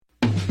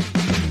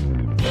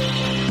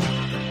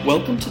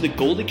Welcome to the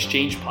Gold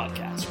Exchange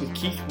Podcast with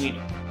Keith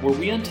Weiner, where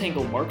we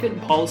untangle market and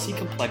policy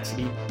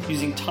complexity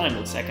using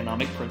timeless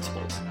economic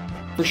principles.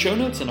 For show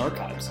notes and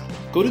archives,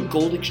 go to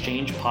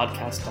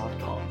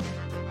goldexchangepodcast.com.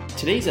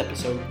 Today's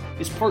episode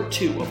is part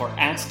 2 of our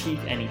Ask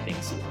Keith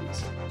Anything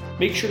series.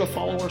 Make sure to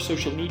follow our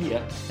social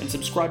media and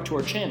subscribe to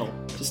our channel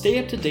to stay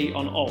up to date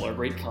on all our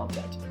great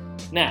content.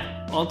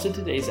 Now, on to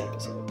today's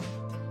episode.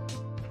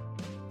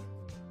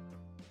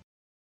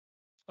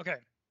 Okay,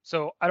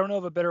 so I don't know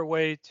of a better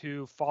way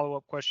to follow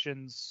up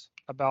questions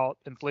about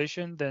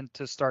inflation than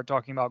to start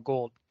talking about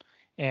gold.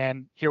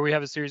 And here we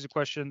have a series of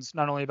questions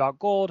not only about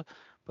gold,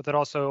 but that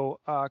also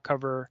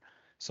cover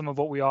some of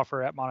what we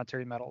offer at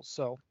Monetary Metals.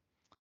 So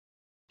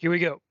here we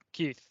go,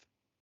 Keith.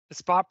 The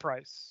spot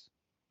price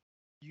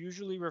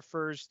usually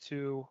refers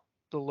to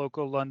the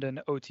local London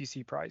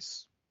OTC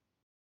price,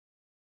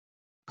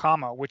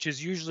 comma, which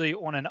is usually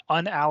on an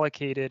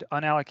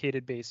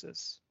unallocated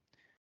basis.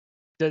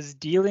 Does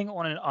dealing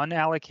on an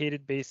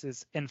unallocated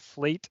basis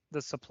inflate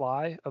the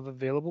supply of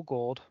available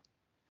gold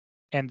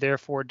and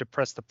therefore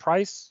depress the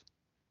price?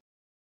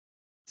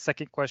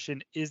 Second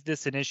question, is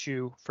this an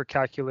issue for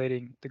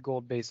calculating the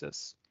gold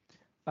basis?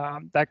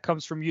 That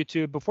comes from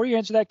YouTube. Before you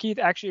answer that, Keith,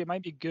 actually, it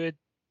might be good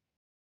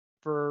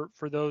for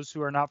those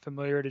who are not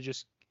familiar to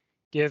just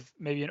give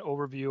maybe an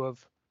overview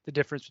of the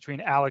difference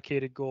between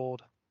allocated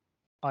gold,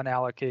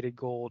 unallocated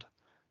gold,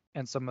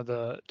 and some of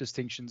the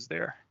distinctions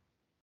there.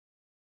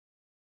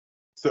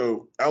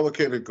 So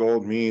allocated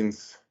gold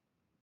means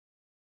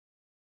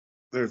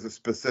there's a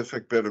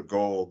specific bit of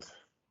gold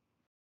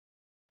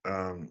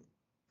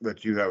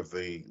that you have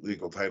the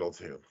legal title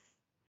to.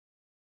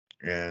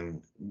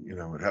 And,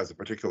 it has a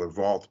particular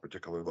vault,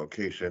 particular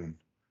location.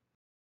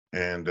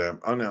 And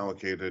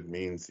unallocated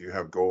means you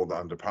have gold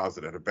on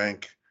deposit at a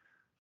bank.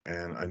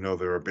 And I know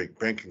there are big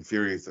banking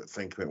theories that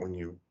think that when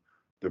you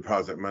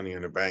deposit money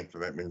in a bank,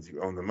 that means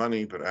you own the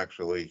money, but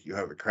actually you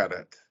have a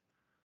credit.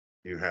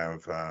 You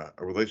have a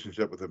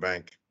relationship with the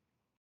bank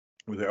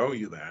where they owe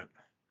you that.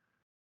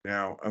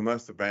 Now,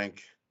 unless the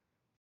bank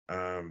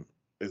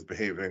is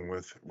behaving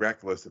with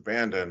reckless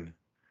abandon,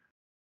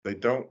 they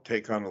don't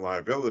take on a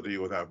liability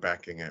without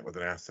backing it with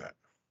an asset.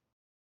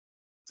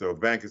 So the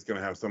bank is going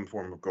to have some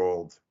form of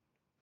gold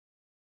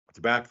to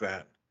back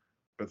that,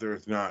 but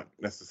there's not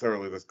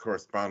necessarily this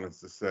correspondence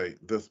to say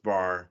this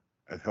bar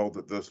is held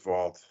at this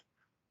vault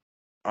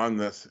on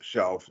this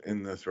shelf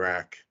in this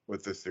rack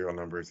with this serial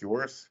number is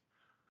yours.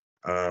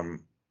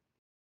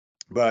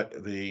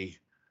 But the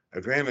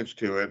advantage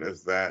to it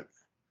is that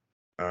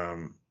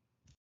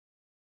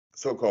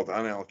so-called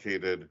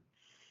unallocated,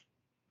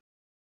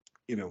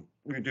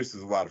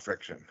 reduces a lot of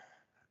friction.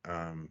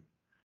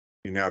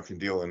 You now can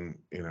deal in,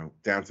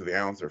 down to the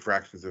ounce or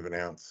fractions of an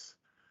ounce.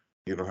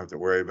 You don't have to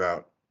worry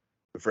about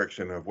the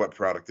friction of what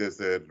product is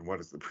it and what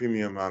is the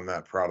premium on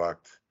that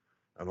product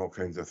and all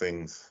kinds of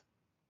things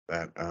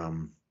that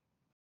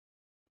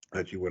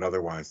that you would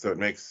otherwise. So it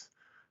makes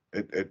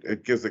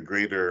it gives a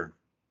greater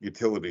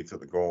utility to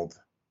the gold,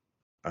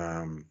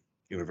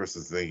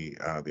 versus the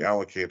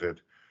allocated.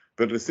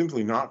 But it is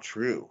simply not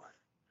true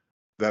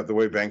that the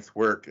way banks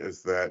work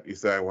is that you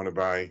say, I want to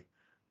buy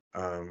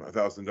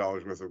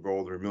 $1,000 worth of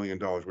gold or $1 million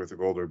worth of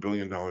gold or $1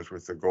 billion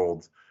worth of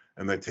gold,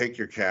 and they take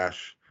your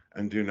cash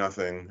and do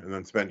nothing and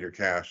then spend your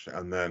cash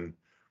and then,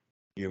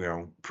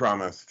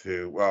 promise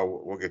to,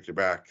 well, we'll get you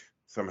back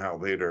somehow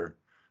later.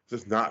 It's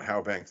just not how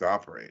banks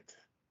operate.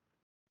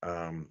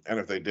 And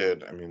if they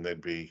did,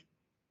 they'd be,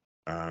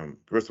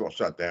 first of all,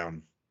 shut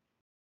down,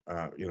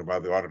 by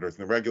the auditors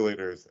and the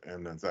regulators,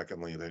 and then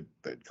secondly,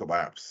 they'd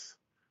collapse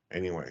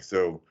anyway.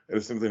 So it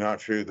is simply not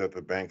true that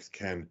the banks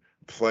can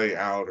play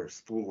out or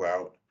spool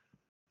out,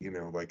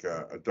 like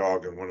a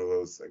dog in one of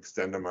those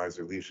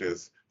extendamizer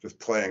leashes, just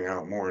playing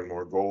out more and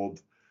more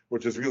gold,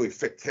 which is really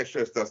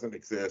fictitious, doesn't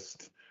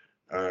exist.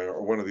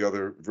 Or one of the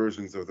other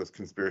versions of this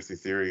conspiracy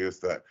theory is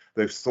that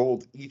they've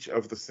sold each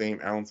of the same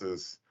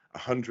ounces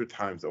 100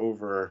 times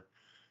over.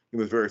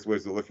 There's various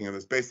ways of looking at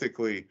this.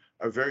 Basically,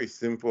 a very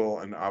simple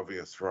and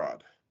obvious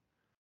fraud.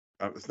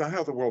 It's not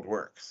how the world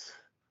works.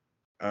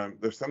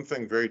 There's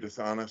something very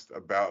dishonest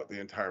about the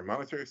entire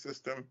monetary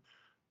system,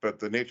 but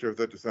the nature of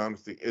that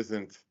dishonesty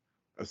isn't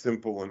a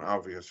simple and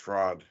obvious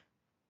fraud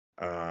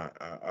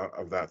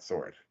of that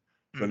sort.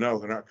 So no,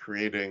 they're not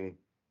creating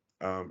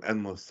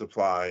endless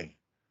supply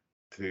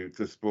to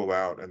spool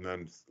out and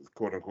then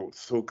quote unquote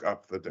soak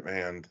up the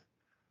demand.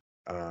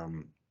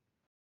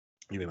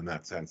 In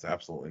that sense,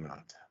 absolutely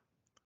not.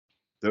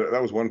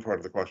 That was one part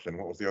of the question.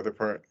 What was the other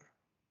part?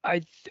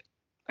 I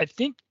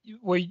think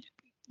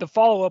the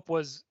follow-up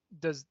was,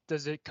 does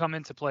it come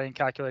into play in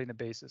calculating the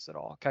basis at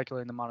all,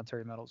 calculating the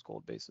Monetary Metals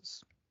gold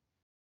basis?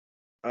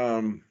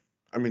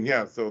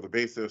 Yeah, so the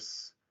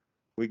basis,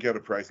 we get a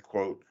price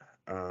quote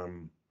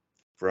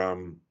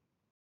from,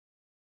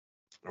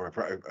 or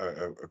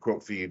a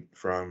quote feed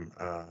from,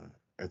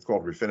 it's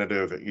called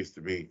Refinitiv. It used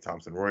to be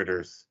Thomson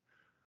Reuters.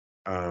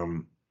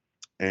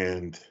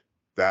 And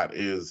that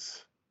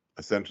is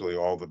essentially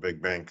all the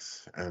big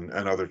banks and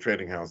other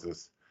trading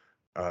houses.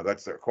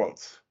 That's their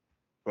quotes.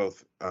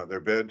 both their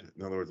bid.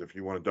 In other words, if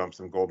you want to dump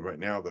some gold right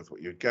now, that's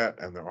what you'd get,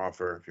 and their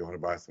offer, if you want to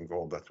buy some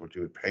gold, that's what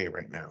you would pay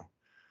right now.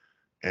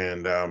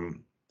 And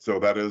so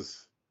that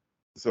is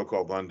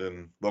so-called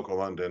local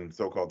London,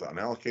 so-called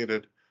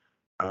unallocated.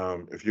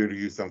 If you were to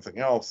use something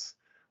else,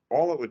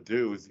 all it would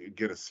do is you'd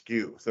get a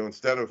skew. So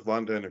instead of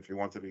London, if you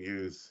wanted to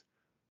use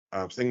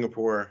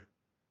Singapore,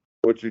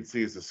 what you'd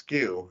see is a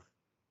skew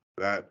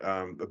that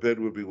the bid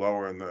would be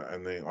lower and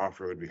the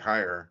offer would be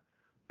higher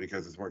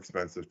because it's more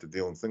expensive to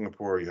deal in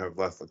Singapore. You have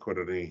less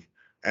liquidity,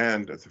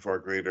 and it's a far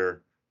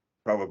greater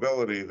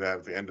probability that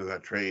at the end of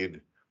that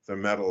trade, the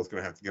metal is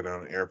going to have to get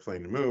on an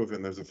airplane to move,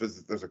 and there's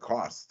a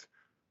cost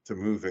to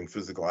moving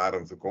physical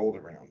atoms of gold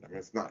around. I mean,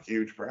 it's not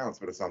huge per ounce,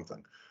 but it's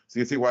something. So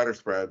you see wider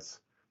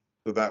spreads,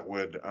 so that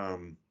would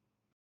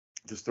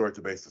distort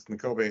the basis and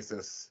the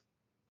co-basis.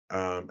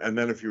 And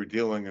then if you were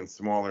dealing in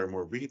smaller,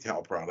 more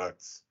retail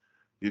products,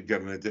 you'd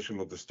get an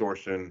additional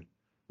distortion,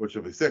 which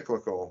would be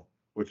cyclical,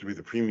 which would be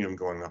the premium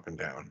going up and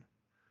down.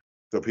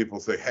 So people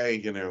say, hey,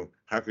 you know,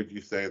 how could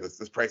you say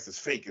this price is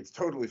fake? It's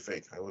totally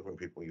fake. I love when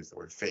people use the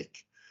word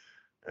fake.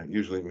 And it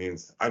usually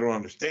means I don't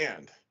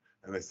understand.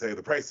 And they say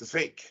the price is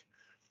fake.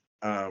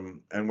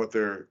 And what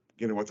they're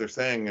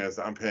saying is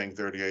I'm paying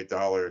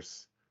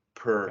 $38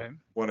 per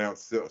 1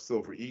 ounce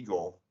silver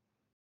eagle,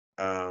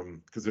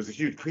 because there's a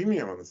huge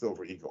premium on the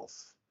silver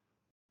eagles.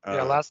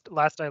 Yeah,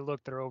 last I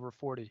looked, they're over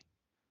 40.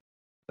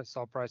 I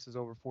saw prices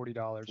over $40.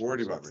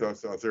 $40.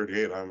 So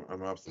 38.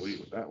 I'm obsolete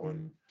with that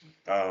one.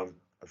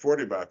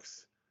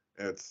 $40.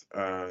 It's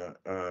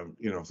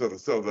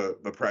so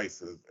the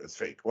price is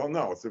fake. Well,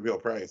 no, it's the real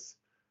price.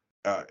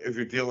 If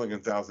you're dealing in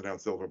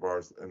 1,000-ounce silver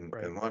bars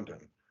in London,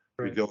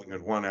 if you're dealing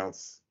in 1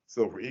 ounce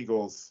silver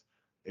eagles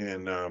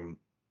in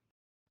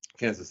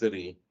Kansas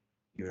City,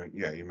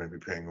 you might be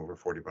paying over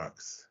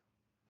 $40.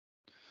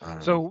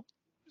 So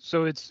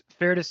it's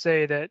fair to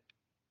say that,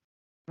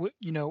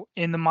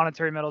 in the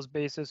monetary metals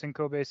basis and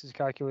co-basis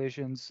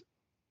calculations,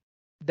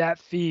 that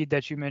feed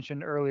that you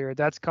mentioned earlier,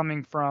 that's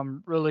coming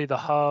from really the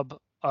hub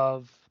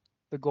of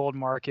the gold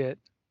market,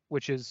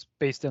 which is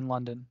based in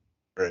London.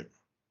 Right.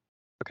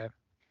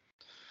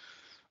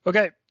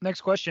 Okay.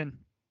 Next question.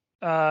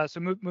 So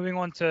moving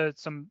on to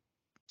some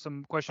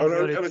questions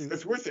related to.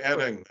 It's worth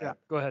adding. Yeah,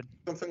 go ahead.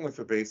 Something like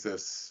the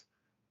basis,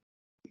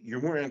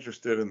 you're more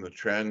interested in the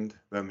trend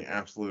than the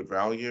absolute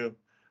value.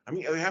 I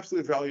mean, the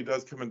absolute value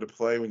does come into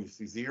play when you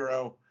see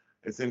zero.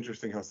 It's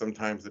interesting how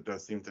sometimes it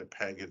does seem to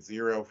peg at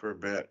zero for a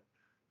bit.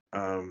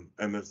 And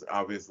there's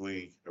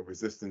obviously a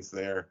resistance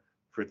there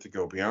for it to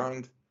go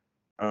beyond.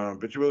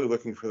 But you're really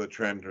looking for the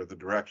trend or the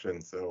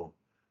direction. So,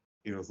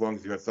 as long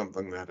as you had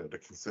something that had a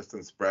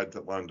consistent spread to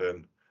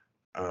London,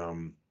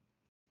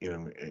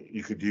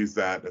 you could use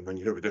that, and then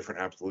you have a different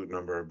absolute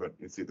number, but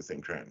you'd see the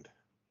same trend.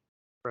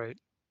 Right.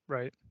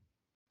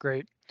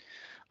 Great.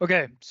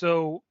 Okay,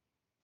 so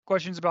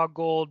questions about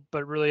gold,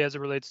 but really as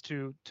it relates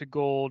to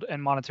gold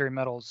and monetary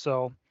metals.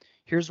 So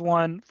here's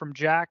one from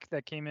Jack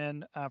that came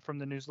in from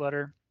the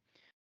newsletter.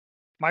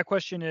 My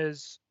question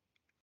is,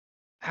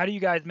 how do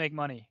you guys make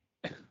money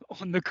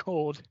on the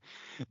gold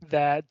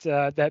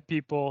that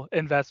people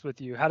invest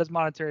with you? How does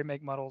monetary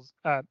make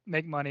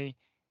money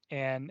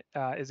and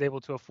is able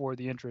to afford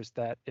the interest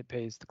that it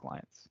pays to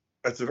clients?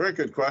 That's a very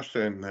good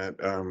question that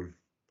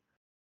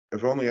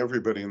if only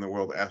everybody in the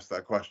world asked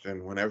that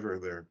question whenever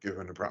they're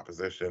given a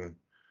proposition,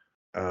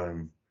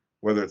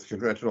 whether it's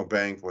conventional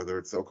bank, whether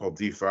it's so-called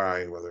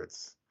DeFi, whether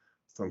it's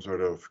some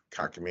sort of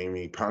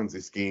cockamamie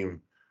Ponzi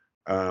scheme,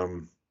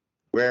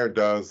 where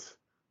does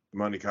the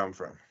money come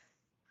from?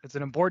 It's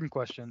an important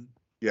question.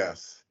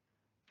 Yes.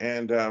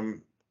 And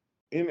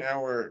in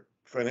our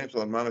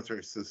financial and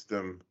monetary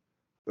system,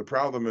 the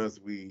problem is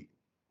we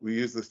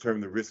use this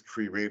term, the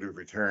risk-free rate of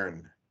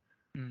return.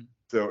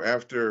 So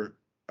after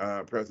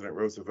President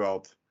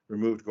Roosevelt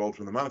removed gold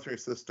from the monetary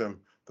system,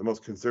 the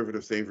most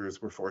conservative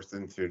savers were forced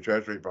into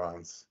treasury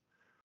bonds.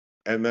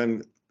 And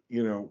then,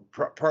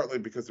 partly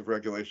because of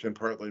regulation,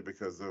 partly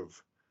because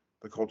of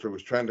the culture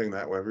was trending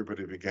that way,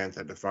 everybody began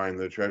to define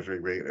the treasury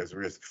rate as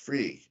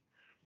risk-free.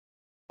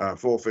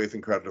 Full faith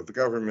and credit of the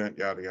government,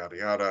 yada, yada,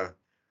 yada.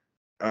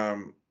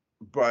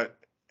 But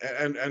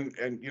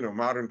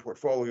modern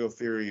portfolio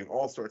theory and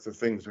all sorts of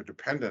things are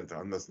dependent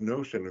on this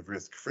notion of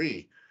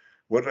risk-free.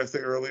 What did I say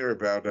earlier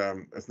about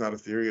it's not a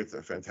theory, it's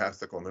a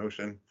fantastical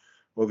notion?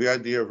 Well, the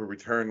idea of a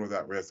return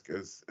without risk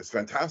is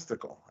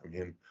fantastical. I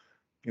mean,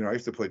 I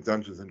used to play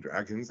Dungeons and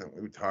Dragons, and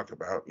we would talk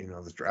about,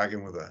 this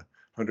dragon with a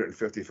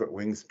 150-foot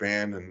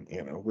wingspan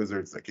and,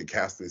 wizards that could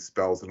cast these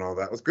spells and all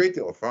that. It was a great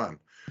deal of fun,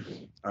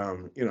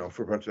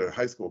 for a bunch of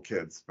high school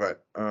kids.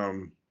 But,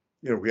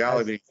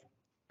 reality.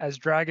 As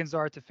dragons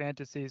are to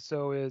fantasy,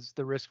 so is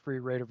the risk-free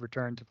rate of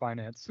return to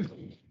finance.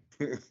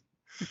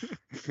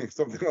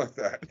 Something like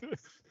that.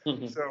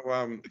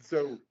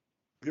 So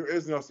there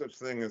is no such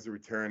thing as a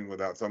return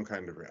without some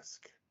kind of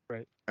risk.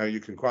 Right. You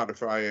can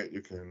quantify it,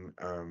 you can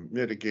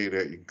mitigate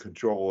it, you can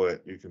control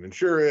it, you can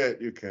insure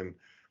it, you can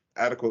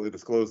adequately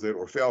disclose it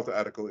or fail to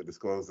adequately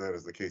disclose it,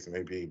 as the case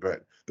may be,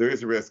 but there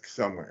is a risk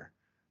somewhere.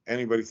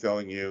 Anybody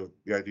selling you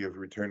the idea of a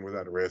return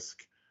without a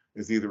risk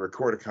is either a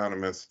court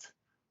economist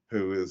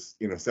who is,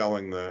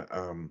 selling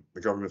the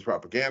government's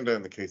propaganda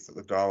in the case of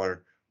the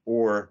dollar,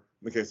 or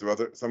in the case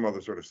of some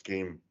other sort of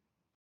scheme,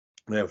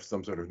 they have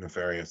some sort of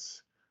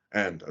nefarious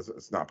end.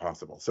 It's not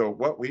possible. So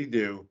what we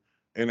do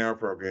in our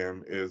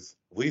program is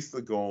lease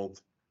the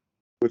gold,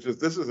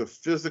 this is a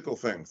physical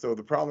thing. So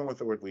the problem with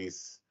the word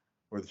lease,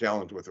 or the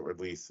challenge with the word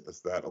lease,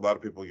 is that a lot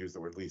of people use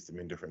the word lease to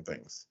mean different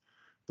things.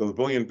 So the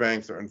bullion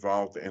banks are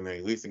involved in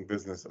a leasing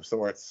business of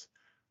sorts.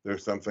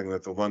 There's something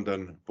that the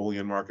London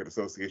Bullion Market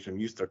Association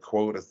used to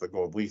quote as the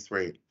gold lease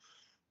rate.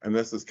 And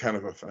this is kind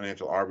of a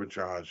financial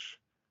arbitrage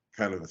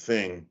kind of a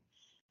thing.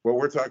 What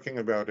we're talking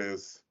about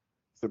is,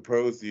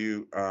 suppose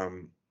you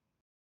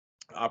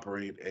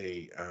operate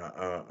a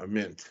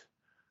mint,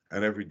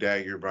 and every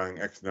day you're buying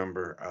X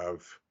number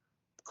of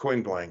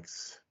coin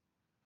blanks,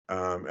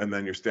 and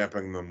then you're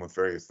stamping them with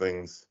various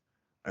things,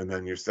 and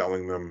then you're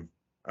selling them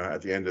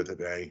at the end of the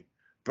day.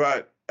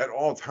 But at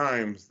all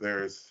times,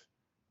 there's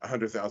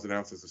 100,000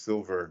 ounces of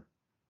silver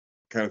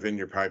kind of in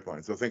your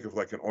pipeline. So think of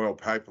like an oil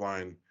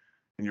pipeline,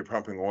 and you're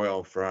pumping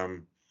oil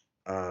from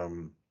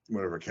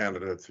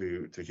Canada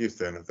to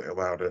Houston, if they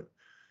allowed it.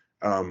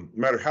 No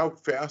matter how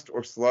fast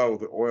or slow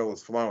the oil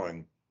is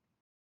flowing,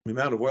 the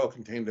amount of oil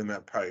contained in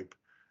that pipe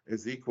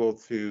is equal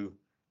to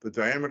the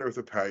diameter of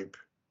the pipe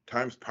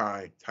times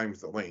pi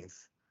times the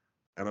length.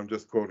 And I'm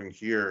just quoting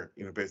here,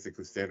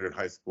 basically standard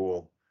high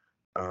school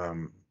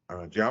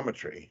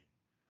geometry.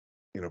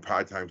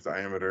 Pi times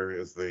diameter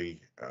is the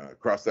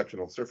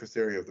cross-sectional surface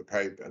area of the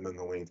pipe, and then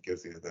the length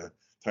gives you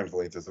times the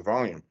length is the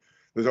volume.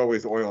 There's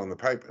always oil in the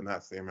pipe, and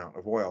that's the amount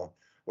of oil.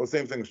 Well, the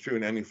same thing is true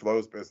in any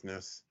flows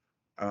business,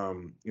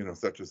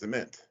 such as a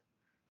mint.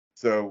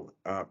 So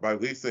by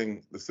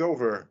leasing the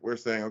silver, we're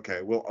saying,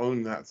 okay, we'll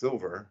own that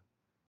silver.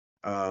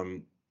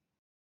 We're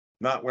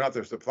not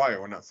their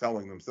supplier, we're not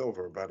selling them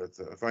silver, but it's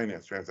a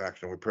finance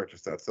transaction. We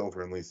purchase that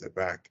silver and lease it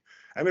back.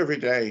 And every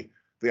day,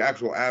 the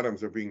actual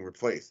atoms are being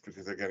replaced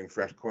because they're getting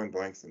fresh coin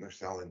blanks and they're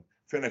selling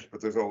finished,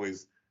 but there's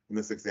always, in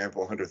this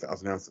example,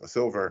 100,000 ounces of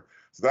silver.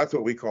 So that's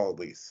what we call a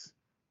lease.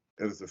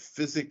 It is a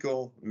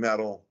physical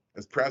metal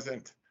is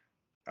present,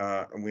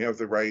 and we have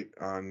the right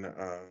on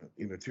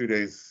 2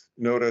 days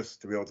notice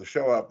to be able to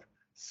show up,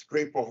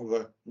 scrape all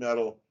the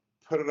metal,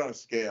 put it on a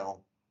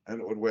scale,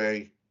 and it would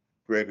weigh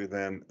greater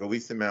than the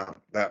lease amount.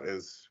 That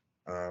is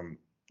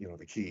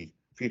the key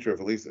feature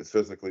of a lease is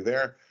physically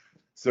there.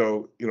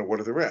 So what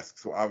are the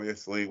risks? Well,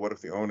 obviously, what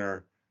if the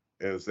owner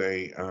is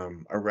a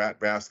rat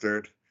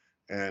bastard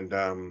and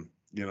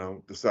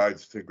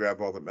decides to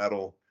grab all the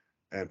metal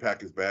and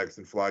pack his bags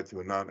and fly to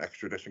a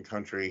non-extradition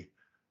country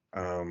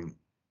and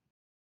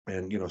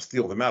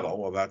steal the metal?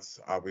 Well, that's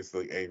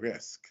obviously a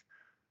risk.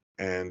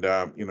 And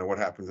what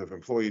happens if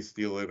employees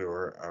steal it,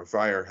 or a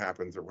fire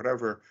happens, or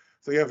whatever?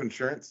 So you have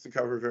insurance to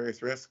cover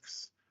various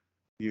risks.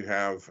 You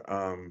have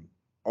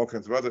all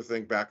kinds of other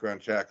things, background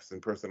checks and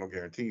personal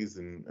guarantees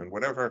and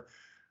whatever.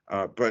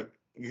 But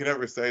you can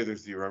never say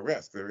there's zero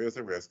risk. There is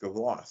a risk of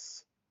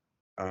loss.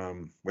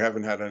 We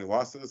haven't had any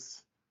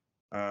losses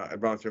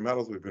at Monetary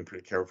Metals. We've been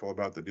pretty careful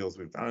about the deals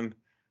we've done,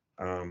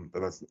 but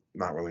that's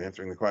not really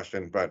answering the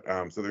question. But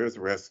so there is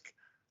a risk.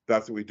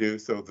 That's what we do.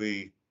 So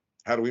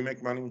how do we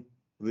make money?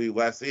 The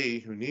lessee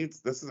who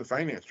needs, this is a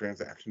finance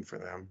transaction for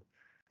them.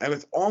 And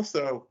it's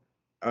also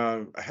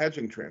a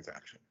hedging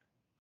transaction.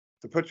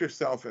 To put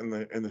yourself in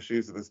the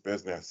shoes of this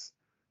business,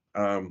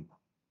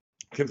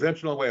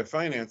 conventional way of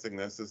financing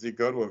this is you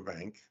go to a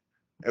bank,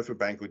 if a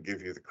bank would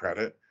give you the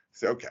credit,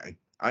 say, okay,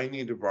 I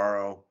need to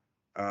borrow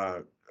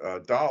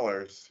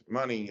dollars,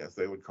 money, as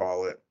they would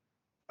call it,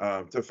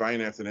 to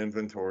finance an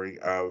inventory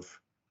of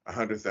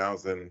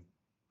 100,000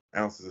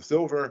 ounces of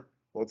silver.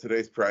 Well,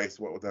 today's price,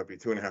 what would that be?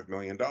 $2.5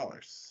 million.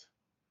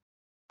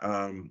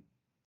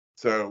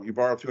 So you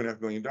borrow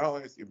 $2.5 million,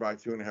 you buy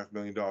 $2.5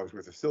 million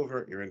worth of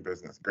silver, you're in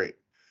business. Great.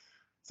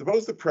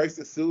 Suppose the price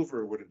of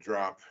silver would have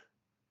dropped,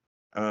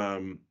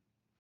 $5?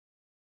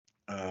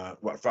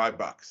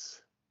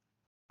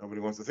 Nobody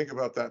wants to think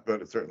about that,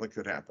 but it certainly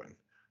could happen.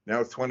 Now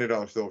it's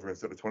 $20 silver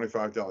instead of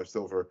 $25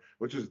 silver,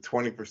 which is a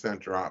 20%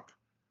 drop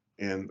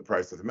in the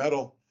price of the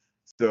metal.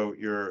 So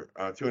your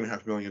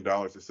 $2.5 million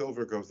of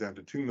silver goes down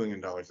to $2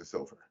 million of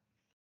silver.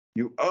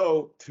 You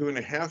owe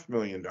 $2.5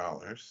 million.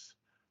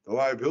 The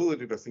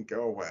liability doesn't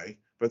go away,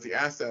 but the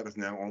asset is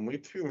now only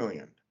 $2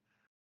 million.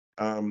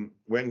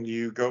 When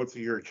you go to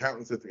your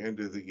accountants at the end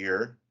of the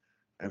year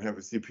and have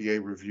a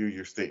CPA review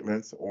your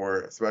statements,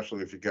 or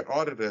especially if you get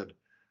audited,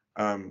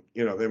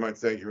 they might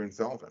say you're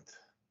insolvent.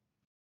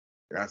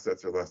 Your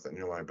assets are less than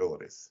your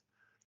liabilities.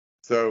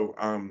 So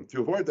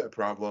to avoid that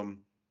problem,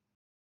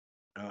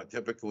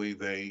 typically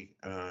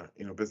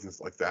business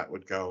like that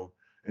would go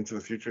into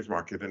the futures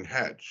market and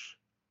hedge.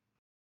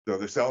 So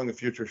they're selling the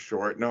future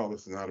short. No,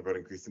 this is not about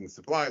increasing the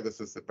supply.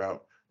 This is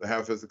about they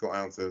have physical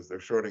ounces. They're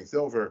shorting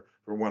silver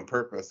for one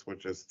purpose,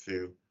 which is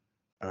to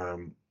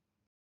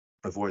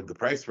avoid the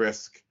price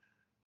risk.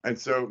 And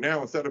so now,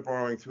 instead of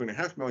borrowing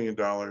 $2.5 million,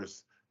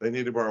 they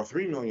need to borrow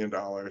 $3 million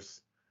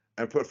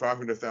and put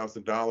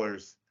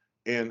 $500,000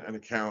 in an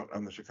account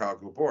on the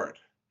Chicago board.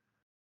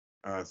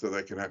 so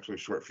they can actually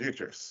short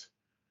futures.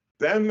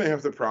 Then they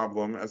have the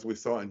problem, as we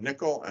saw in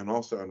nickel and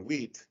also in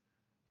wheat,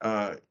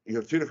 you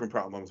have two different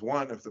problems.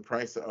 One, if the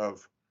price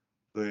of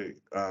the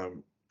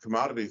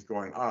commodity is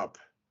going up,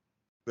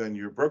 then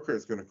your broker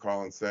is going to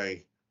call and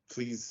say,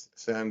 please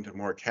send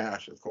more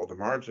cash. It's called a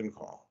margin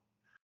call,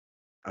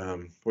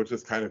 which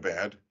is kind of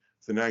bad.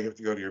 So now you have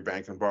to go to your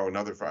bank and borrow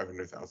another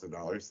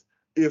 $500,000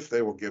 if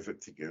they will give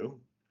it to you,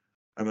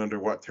 and under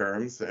what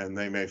terms. And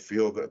they may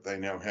feel that they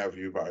now have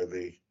you by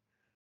the,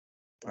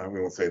 we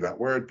won't say that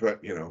word,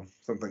 but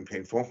something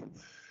painful.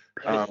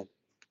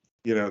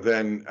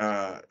 Then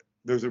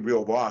there's a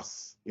real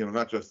loss,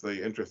 not just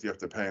the interest you have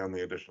to pay on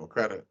the additional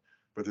credit,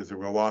 but there's a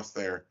real loss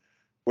there.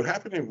 What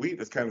happened in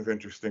wheat is kind of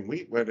interesting.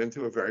 Wheat went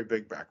into a very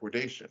big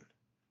backwardation.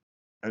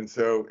 And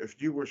so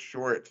if you were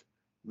short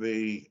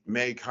the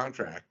May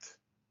contract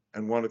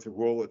and wanted to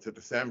roll it to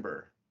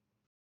December,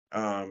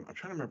 I'm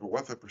trying to remember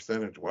what the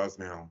percentage was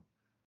now.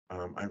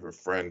 I have a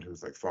friend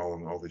who's like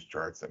following all these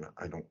charts, and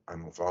I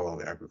don't follow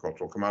the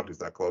agricultural commodities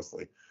that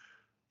closely.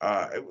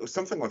 It was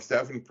something like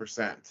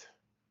 7%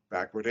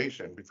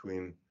 backwardation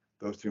between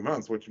those 2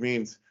 months, which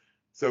means,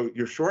 so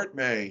you're short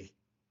May,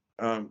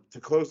 to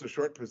close the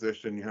short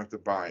position, you have to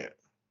buy it.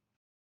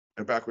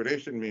 And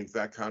backwardation means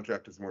that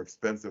contract is more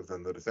expensive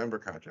than the December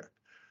contract.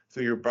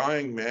 So you're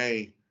buying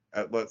May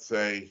at, let's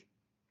say,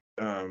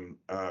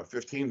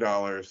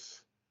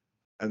 $15,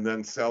 and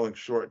then selling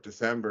short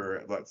December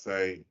at, let's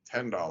say,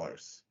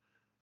 $10.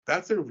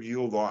 That's a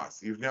real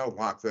loss. You've now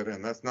locked that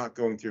in. That's not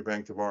going to your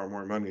bank to borrow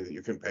more money that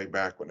you can pay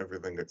back when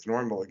everything gets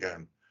normal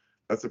again.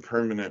 That's a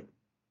permanent,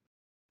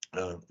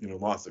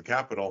 loss of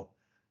capital.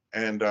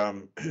 And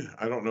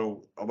I don't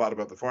know a lot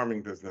about the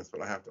farming business,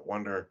 but I have to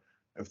wonder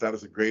if that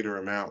is a greater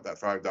amount, that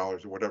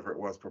 $5 or whatever it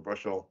was per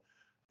bushel,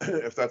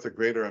 if that's a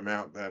greater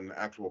amount than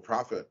actual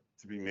profit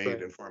to be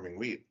made in farming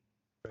wheat.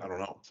 I don't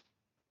know.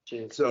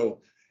 Jeez. So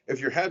if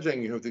you're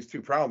hedging, you have these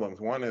two problems.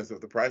 One is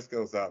if the price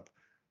goes up,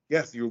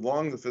 yes, you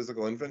long the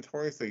physical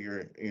inventory, so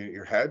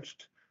you're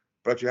hedged,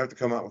 but you have to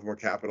come out with more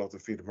capital to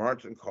feed a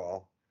margin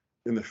call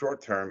in the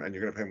short term, and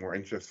you're going to pay more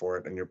interest for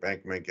it, and your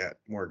bank may get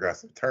more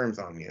aggressive terms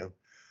on you.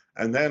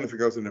 And then if it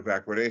goes into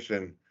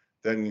backwardation,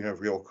 then you have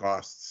real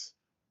costs,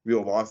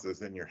 real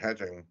losses in your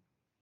hedging.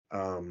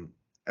 And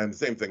the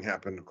same thing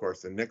happened, of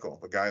course, in nickel.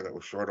 The guy that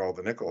was short all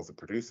the nickel is a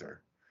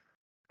producer.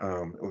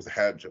 It was a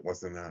hedge. It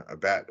wasn't a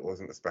bet. It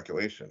wasn't a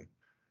speculation.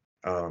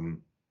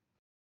 And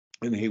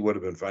he would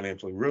have been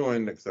financially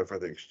ruined, except for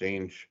the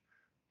exchange,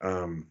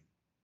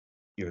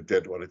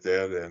 did what it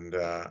did. And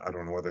I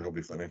don't know whether he'll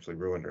be financially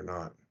ruined or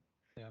not.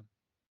 Yeah.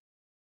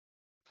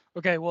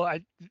 Okay. Well,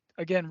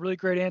 again, really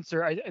great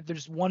answer.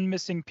 There's one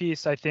missing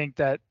piece I think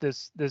that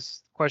this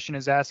question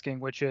is asking,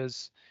 which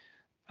is,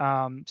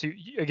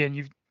 again,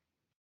 you've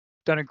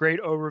done a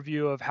great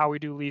overview of how we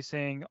do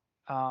leasing,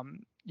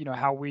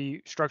 how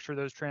we structure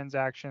those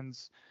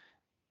transactions.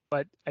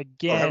 But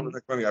again, how do we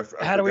make money?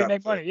 How do we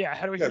make money? Yeah,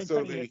 how do we make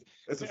money?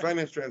 It's a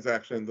finance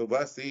transaction. The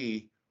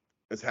lessee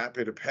is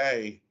happy to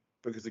pay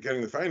because they're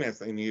getting the finance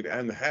they need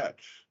and the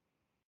hedge.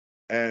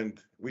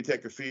 And we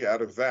take a fee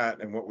out of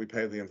that, and what we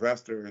pay the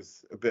investor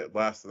is a bit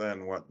less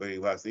than what the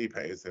lessee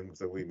pays, and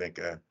so we make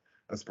a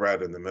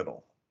spread in the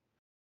middle.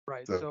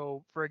 Right.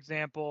 So for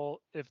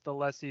example, if the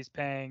lessee's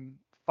paying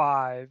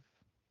 5,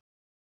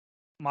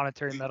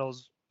 Monetary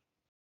Metals.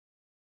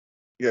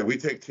 Yeah, we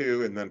take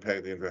 2 and then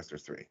pay the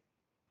investors 3.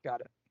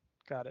 Got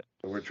it.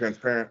 So we're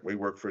transparent. We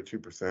work for a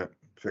 2%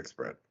 fixed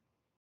spread.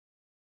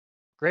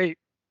 Great.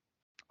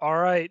 All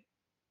right.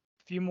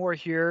 A few more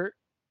here.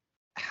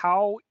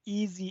 How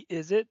easy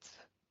is it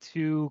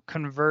to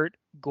convert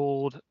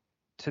gold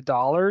to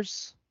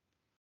dollars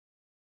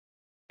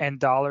and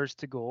dollars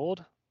to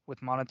gold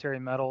with Monetary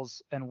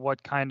Metals, and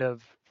what kind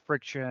of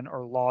friction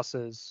or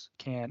losses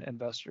can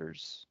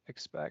investors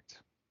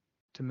expect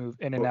to move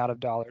in and out of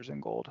dollars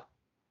and gold?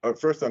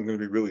 First, I'm going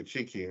to be really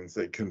cheeky and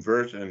say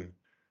conversion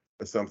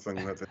is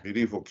something that the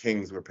medieval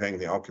kings were paying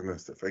the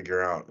alchemists to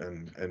figure out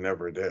and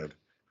never did.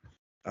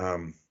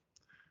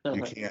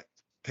 You can't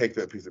take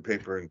that piece of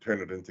paper and turn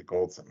it into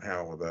gold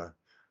somehow with a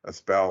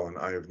spell and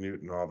Eye of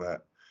Newton and all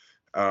that.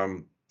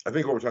 I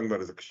think what we're talking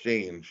about is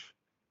exchange.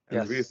 And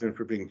yes. The reason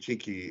for being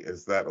cheeky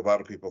is that a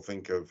lot of people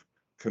think of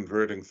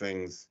converting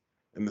things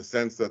in the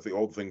sense that the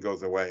old thing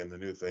goes away and the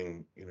new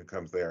thing,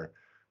 comes there.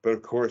 But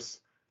of course,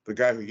 the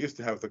guy who used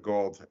to have the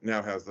gold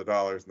now has the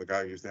dollars, and the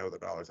guy who used to have the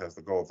dollars has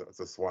the gold. So it's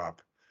a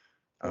swap.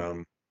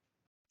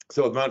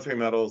 So with Monetary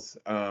Metals,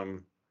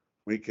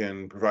 we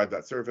can provide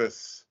that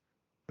service.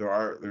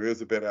 There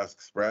is a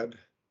bid-ask spread.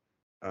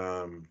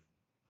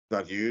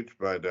 Not huge,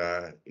 but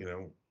there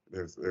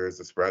is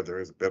a spread. There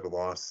is a bit of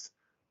loss.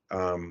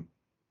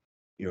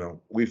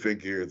 We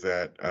figure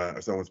that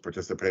if someone's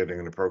participating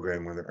in a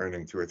program where they're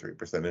earning 2 or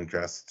 3%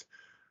 interest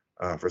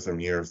for some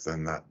years,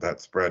 then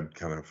that spread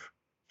kind of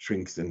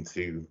shrinks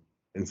into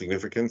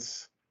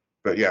insignificance.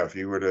 But yeah, if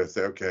you were to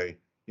say, okay,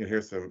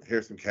 here's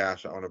some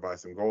cash, I want to buy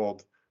some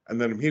gold,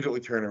 and then immediately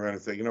turn around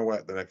and say, you know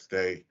what, the next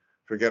day,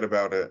 forget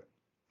about it.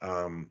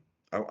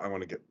 I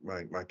want to get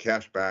my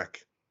cash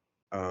back.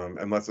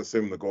 And let's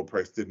assume the gold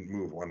price didn't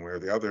move one way or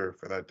the other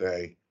for that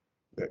day,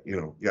 that,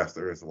 yes,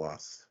 there is a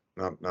loss.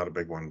 Not a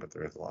big one, but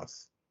there is a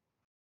loss.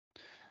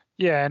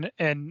 Yeah,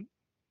 and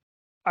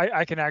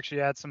I can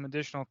actually add some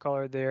additional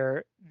color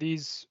there.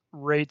 These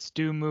rates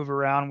do move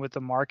around with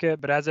the market,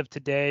 but as of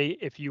today,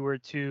 if you were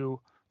to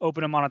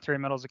open a monetary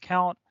metals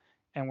account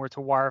and were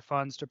to wire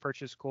funds to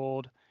purchase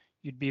gold,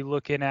 you'd be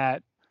looking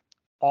at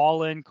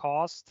all-in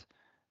cost,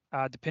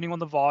 depending on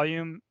the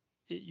volume,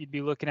 you'd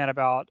be looking at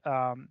about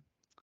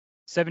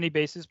 70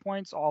 basis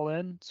points all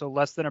in, so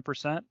less than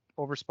 1%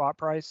 over spot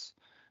price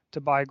to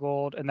buy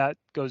gold, and that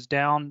goes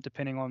down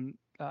depending on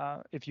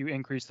if you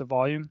increase the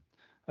volume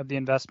of the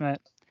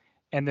investment.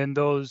 And then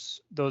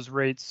those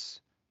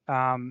rates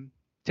tend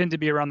to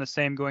be around the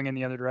same going in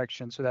the other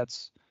direction. So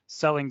that's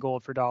selling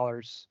gold for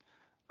dollars.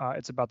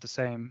 It's about the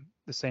same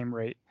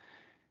rate.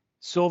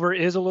 Silver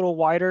is a little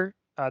wider.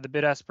 The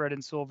bid-ask spread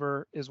in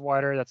silver is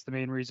wider. That's the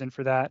main reason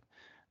for that.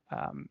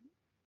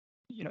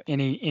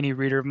 Any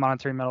reader of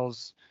monetary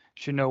metals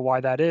should know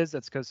why that is.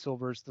 That's because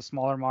silver is the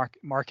smaller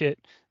market.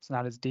 It's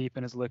not as deep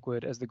and as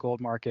liquid as the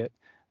gold market.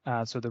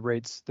 So the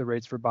rates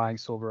for buying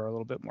silver are a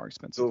little bit more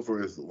expensive.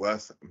 Silver is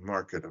less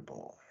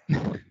marketable.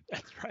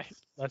 That's right,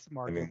 less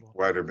marketable.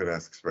 Wider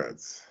bid-ask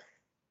spreads.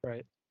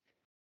 Right.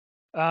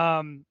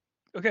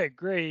 Okay,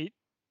 great.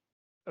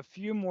 A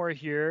few more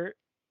here,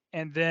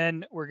 and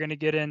then we're going to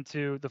get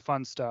into the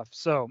fun stuff.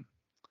 So,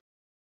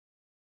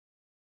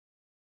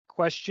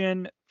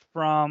 question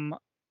from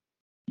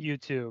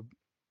YouTube.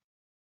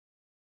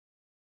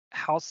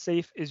 How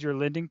safe is your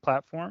lending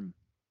platform?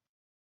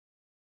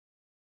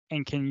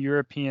 And can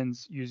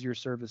Europeans use your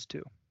service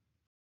too?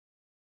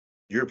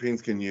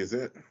 Europeans can use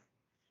it,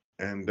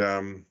 and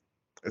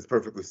it's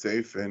perfectly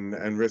safe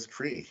and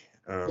risk-free.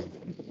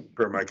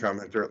 Per my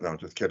comment earlier, no,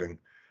 just kidding.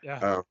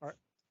 Yeah.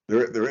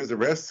 There is a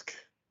risk.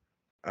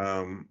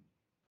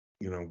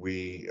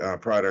 We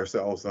pride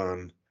ourselves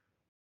on,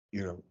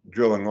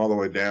 drilling all the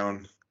way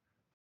down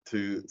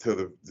to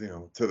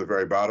the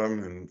very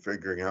bottom and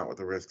figuring out what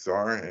the risks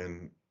are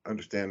and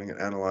understanding it,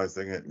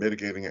 analyzing it,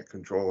 mitigating it,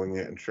 controlling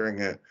it, ensuring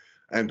it,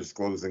 and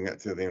disclosing it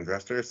to the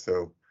investors.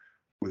 So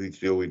with each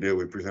deal we do,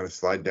 we present a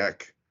slide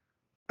deck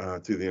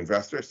to the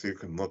investor so you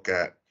can look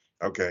at,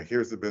 okay,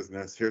 here's the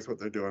business, here's what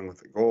they're doing with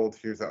the gold,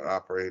 here's how it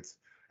operates,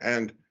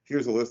 and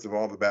here's a list of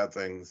all the bad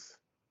things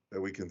that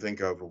we can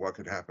think of what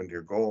could happen to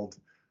your gold,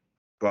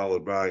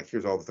 followed by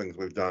here's all the things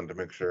we've done to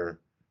make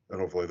sure that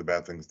hopefully the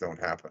bad things don't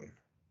happen.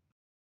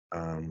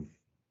 I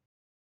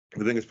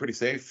think it's pretty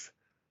safe,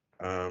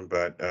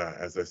 but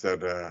as I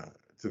said to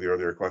the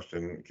earlier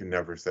question, you can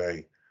never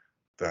say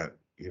that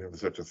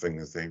there's such a thing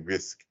as a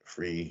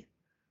risk-free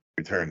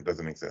return.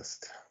 Doesn't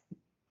exist.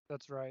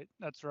 That's right.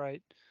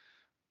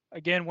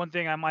 Again, one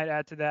thing I might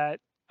add to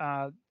that,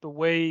 the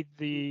way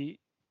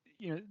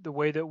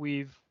that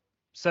we've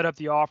set up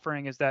the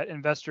offering is that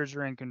investors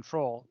are in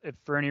control. If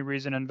for any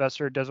reason an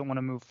investor doesn't want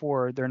to move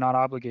forward, they're not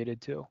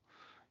obligated to.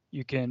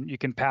 You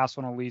can pass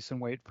on a lease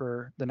and wait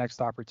for the next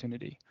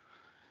opportunity.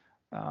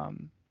 All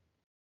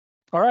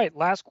right,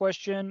 last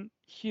question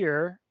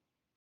here.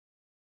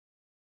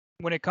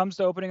 When it comes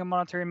to opening a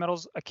monetary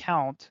metals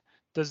account,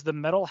 does the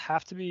metal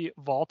have to be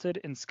vaulted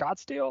in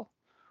Scottsdale,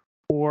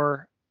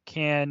 or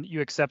can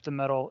you accept the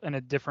metal in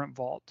a different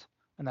vault?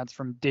 And that's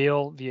from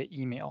Dale via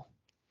email.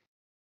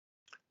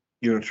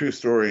 True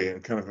story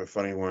and kind of a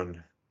funny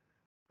one.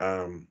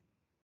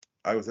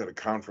 I was at a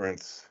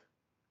conference.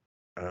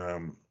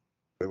 There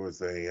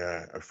was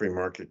a free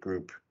market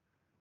group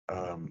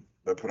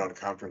that put on a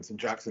conference in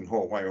Jackson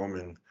Hole,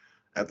 Wyoming,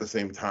 at the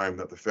same time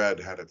that the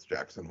Fed had its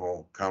Jackson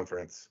Hole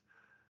conference.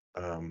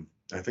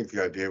 I think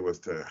the idea was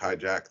to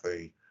hijack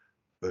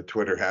the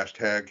Twitter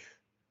hashtag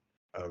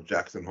of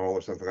Jackson Hole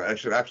or something.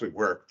 It actually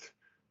worked,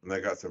 and they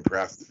got some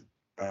press.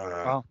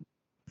 Wow.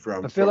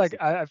 From I feel like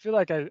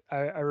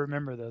I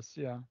remember this.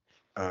 Yeah.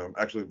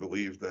 Actually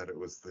believed that it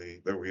was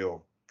the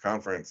real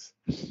conference.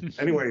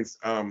 Anyways,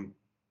 I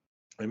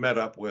met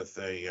up with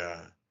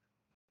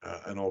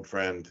an old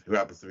friend who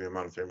happens to be a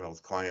Monetary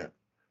Metals client,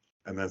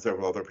 and then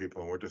several other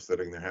people, and we're just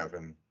sitting there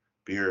having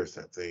beers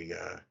at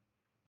the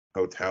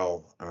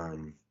hotel,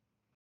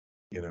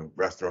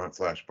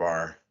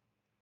 restaurant/bar,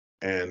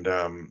 and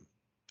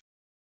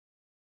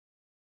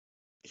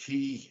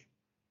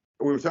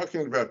we were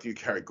talking about, do you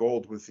carry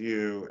gold with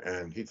you?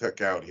 And he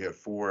had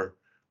 4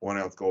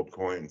 1-ounce gold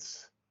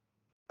coins.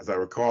 As I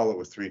recall, it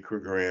was 3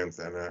 Krugerrands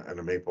and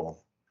a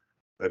maple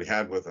that he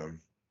had with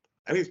him.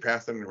 And he's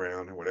passing it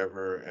around and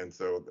whatever. And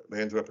so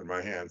they ended up in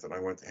my hands, and I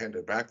went to hand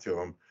it back to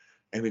him.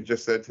 And he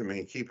just said to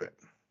me, keep it.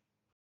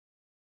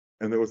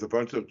 And there was a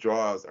bunch of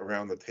jaws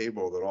around the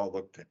table that all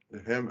looked at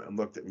him and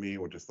looked at me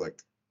and were just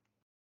like,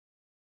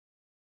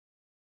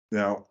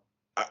 now,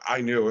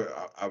 I knew,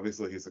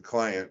 obviously, he's a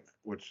client,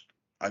 which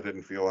I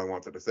didn't feel I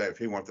wanted to say. If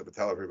he wanted to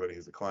tell everybody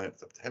he's a client,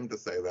 it's up to him to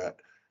say that.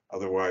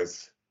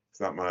 Otherwise, it's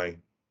not my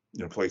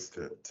place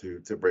to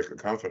break the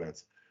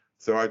confidence.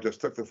 So I just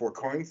took the 4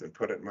 coins and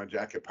put it in my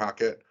jacket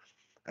pocket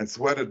and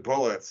sweated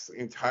bullets the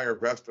entire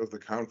rest of the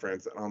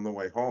conference and on the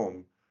way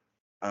home.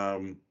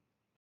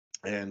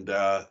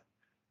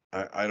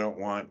 I don't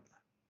want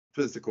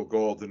physical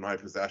gold in my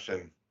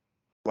possession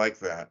like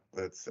that.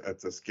 That's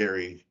a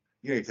scary,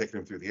 you take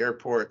them through the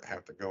airport,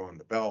 have to go on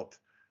the belt.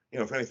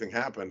 If anything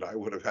happened, I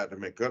would have had to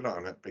make good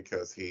on it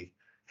because he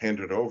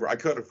handed over. I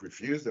could have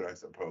refused it, I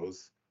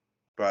suppose,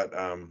 but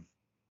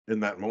in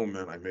that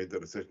moment, I made the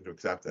decision to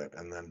accept it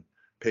and then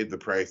paid the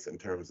price in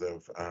terms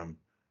of,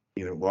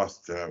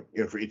 lost,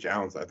 for each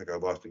ounce, I think I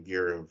lost a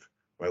year of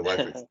my life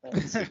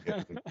expectancy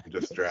in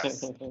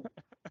distress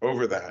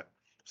over that.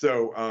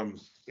 So,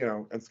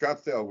 in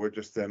Scottsdale, we're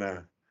just in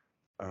a,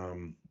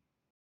 an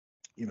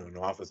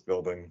office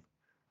building,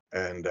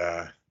 and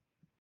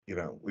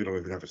we don't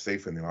even have a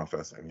safe in the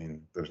office. I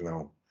mean, there's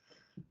no,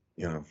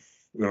 we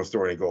don't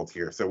store any gold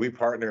here. So we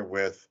partner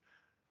with,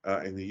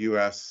 in the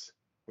U.S.,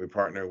 we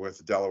partner with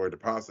the Delaware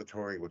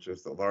Depository, which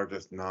is the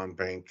largest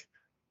non-bank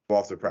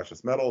vault of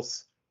precious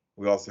metals.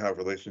 We also have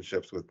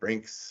relationships with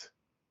Brinks,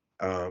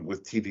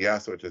 with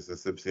TDS, which is a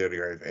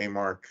subsidiary of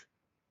A-Mark,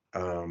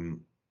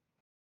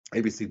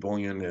 ABC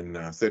Bullion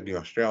in Sydney,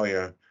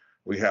 Australia.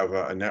 We have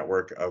a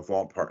network of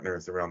vault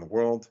partners around the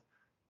world.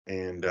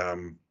 And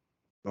the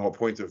whole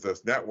point of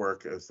this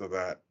network is so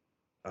that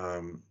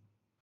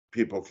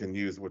people can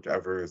use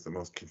whichever is the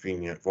most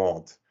convenient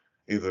vault,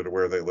 either to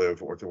where they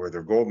live or to where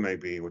their gold may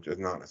be, which is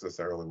not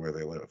necessarily where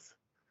they live.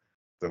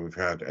 So we've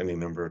had any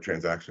number of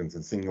transactions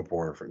in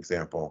Singapore, for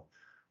example,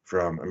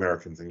 from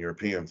Americans and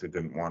Europeans who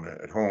didn't want it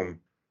at home,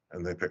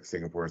 and they picked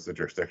Singapore as the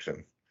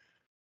jurisdiction.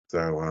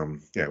 So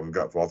we've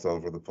got vaults all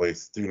over the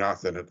place. Do not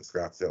send it to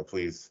Scottsdale,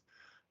 please.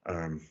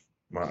 I've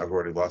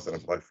already lost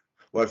enough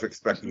life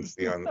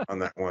expectancy on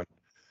that one.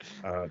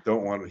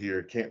 Don't want it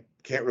here.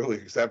 Can't really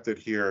accept it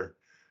here.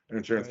 An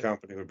insurance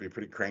company would be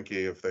pretty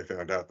cranky if they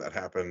found out that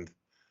happened.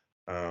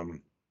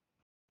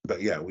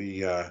 But yeah, we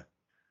have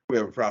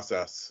a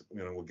process.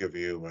 We'll give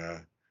you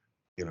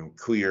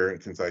clear and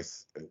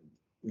concise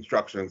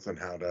instructions on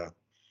how to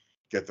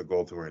get the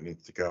gold to where it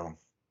needs to go,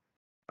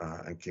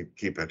 and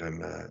keep it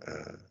in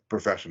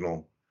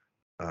professional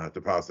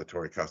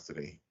depository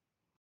custody.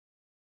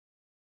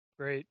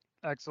 Great,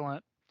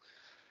 excellent.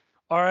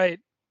 All right,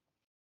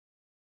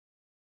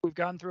 we've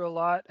gotten through a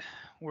lot.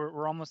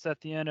 We're almost at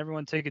the end.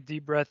 Everyone, take a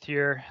deep breath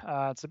here.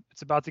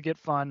 It's about to get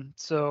fun.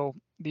 So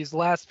these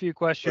last few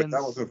questions. Wait,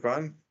 that wasn't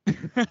fun?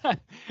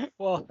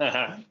 Well,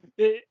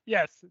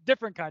 yes,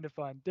 different kind of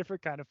fun.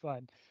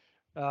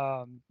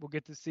 We'll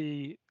get to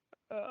see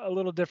a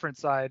little different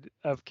side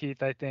of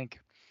Keith, I think.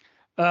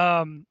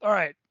 All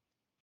right.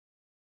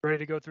 Ready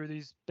to go through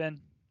these, Ben?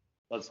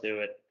 Let's do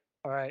it.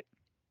 All right.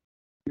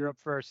 You're up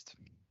first.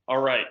 All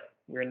right.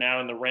 We're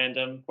now in the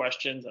random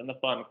questions and the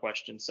fun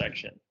questions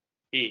section.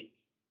 Keith,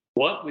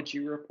 what would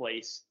you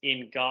replace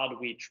 "In God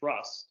We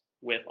Trust"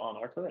 with on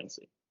our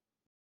currency?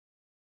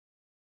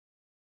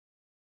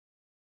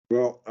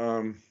 Well,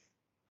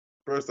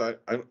 first, I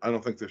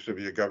don't think there should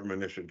be a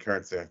government issued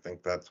currency. I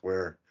think that's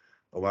where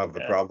a lot of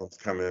the problems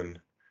come in.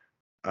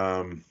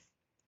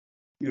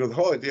 The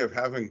whole idea of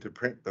having to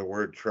print the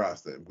word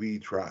trust, that we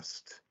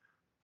trust,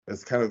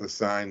 is kind of the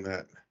sign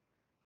that,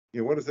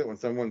 what is it when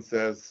someone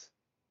says,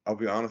 "I'll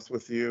be honest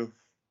with you"?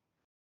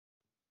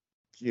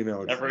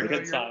 Never a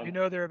good sign.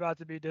 They're about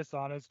to be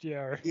dishonest,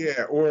 yeah.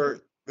 Yeah,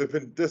 or they've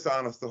been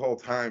dishonest the whole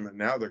time, and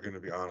now they're going to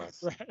be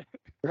honest.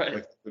 Right.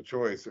 Like the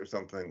choice or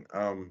something.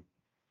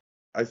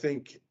 I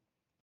think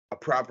a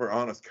proper,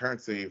 honest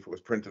currency, if it was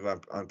printed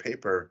on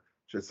paper,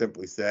 should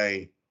simply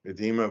say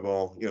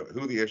redeemable,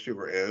 who the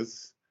issuer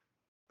is.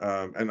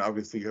 And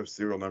obviously you have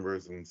serial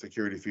numbers and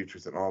security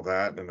features and all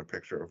that, and a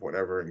picture of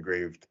whatever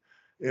engraved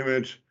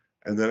image.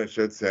 And then it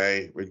should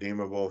say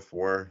redeemable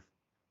for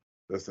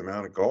this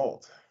amount of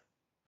gold.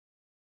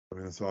 I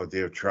mean, this whole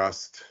idea of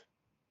trust,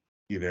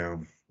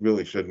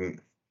 really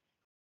shouldn't.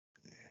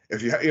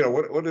 If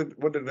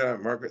what did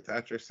Margaret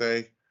Thatcher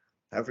say?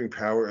 Having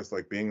power is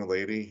like being a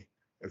lady.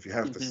 If you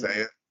have to say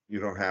it, you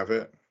don't have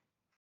it.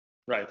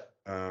 Right.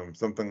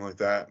 Something like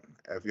that.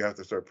 If you have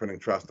to start putting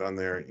trust on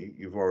there,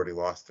 you've already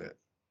lost it.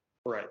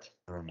 Right.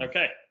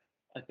 Okay.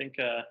 I think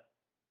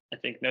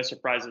no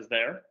surprises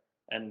there.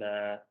 And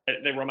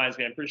it reminds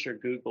me, I'm pretty sure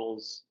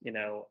Google's,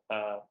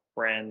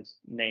 brand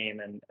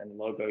name and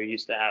logo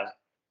used to have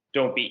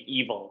 "Don't be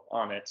evil"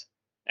 on it.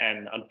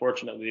 And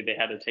unfortunately, they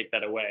had to take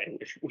that away,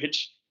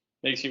 which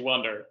makes you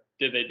wonder,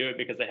 did they do it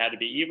because they had to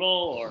be evil,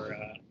 or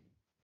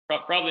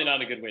probably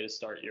not a good way to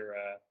start your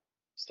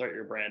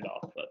brand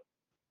off. But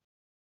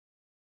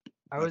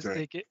I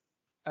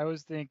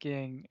was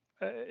thinking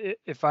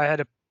if I had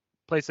to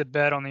place a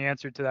bet on the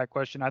answer to that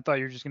question, I thought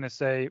you were just going to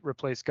say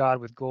replace God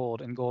with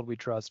gold, and gold we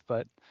trust,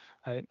 but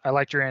I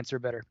liked your answer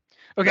better.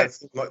 Okay.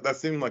 That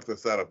seemed like the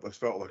setup. This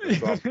felt like a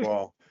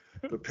softball.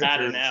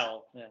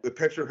 The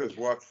pitcher has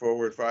walked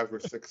forward 5 or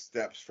 6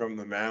 steps from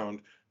the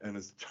mound and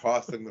is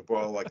tossing the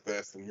ball like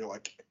this, and you're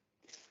like,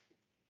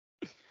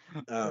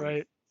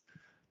 right.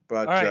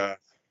 But right.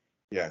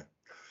 Yeah.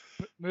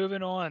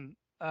 Moving on.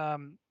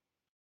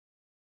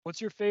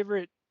 What's your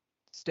favorite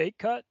steak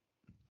cut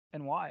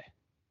and why?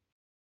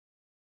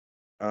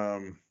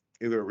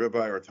 Either a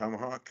ribeye or a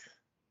tomahawk.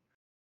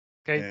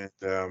 Okay.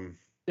 And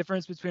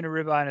Difference between a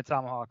ribeye and a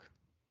tomahawk.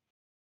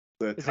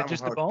 The Is it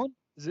just the tomahawk, bone?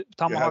 Is it it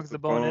has tomahawk's the the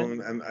bone in?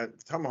 bone, and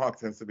tomahawk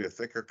tends to be a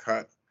thicker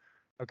cut,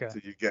 Okay. so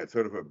you get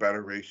sort of a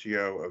better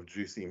ratio of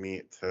juicy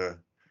meat to,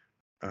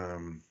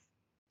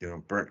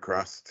 burnt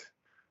crust,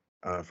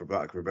 for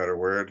lack of a better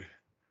word.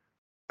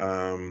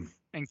 And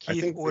I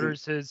Keith think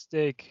orders his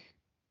steak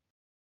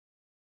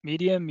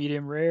medium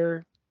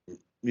rare.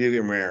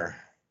 medium rare,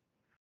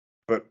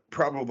 but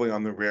probably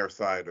on the rare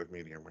side of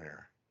medium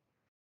rare.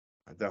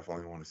 I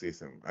definitely want to see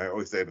some. I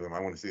always say to them, I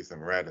want to see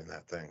some red in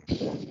that thing.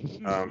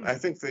 I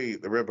think the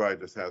ribeye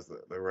just has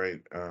the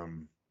right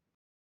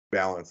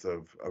balance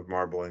of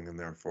marbling and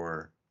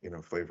therefore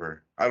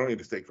flavor. I don't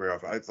eat a steak very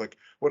often. It's like,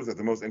 what is it?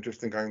 The most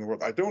interesting guy in the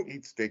world. I don't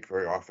eat steak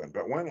very often,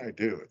 but when I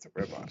do, it's a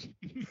ribeye.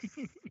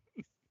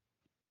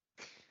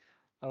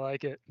 I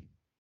like it.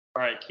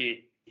 All right,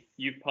 Keith,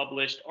 you've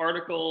published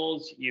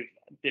articles, you've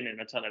been in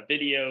a ton of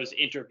videos,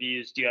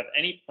 interviews. Do you have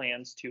any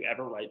plans to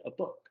ever write a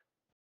book?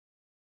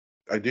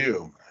 I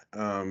do.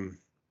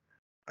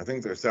 I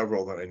think there's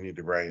several that I need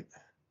to write.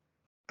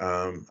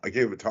 I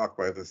gave a talk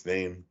by this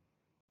name,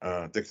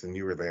 Dixon,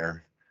 you were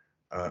there,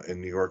 in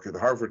New York at the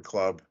Harvard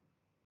Club,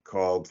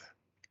 called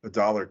 "The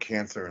Dollar,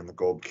 Cancer, and the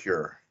Gold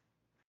Cure."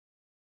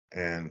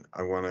 And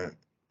I want to,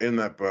 in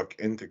that book,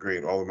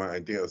 integrate all of my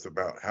ideas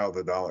about how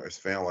the dollar is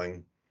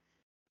failing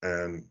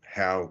and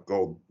how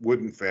gold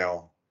wouldn't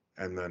fail,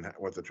 and then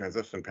what the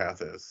transition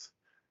path is.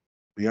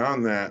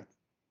 Beyond that,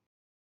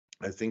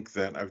 I think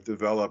that I've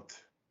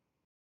developed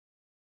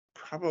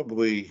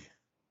probably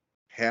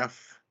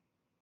half,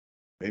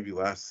 maybe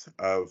less,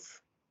 of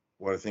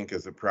what I think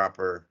is a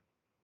proper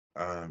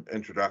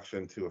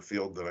introduction to a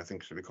field that I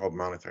think should be called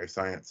monetary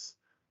science.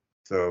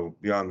 So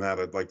beyond that,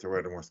 I'd like to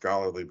write a more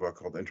scholarly book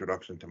called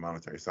Introduction to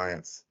Monetary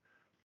Science.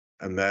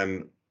 And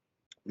then,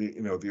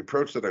 the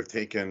approach that I've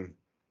taken,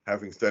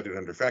 having studied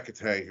under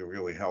Fekete, who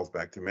really hails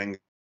back to Menger,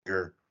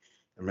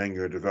 and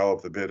Menger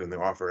developed the bid and the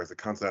offer as a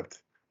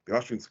concept. The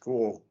Austrian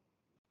school,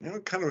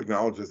 kind of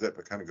acknowledges it,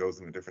 but kind of goes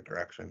in a different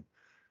direction.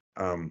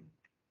 So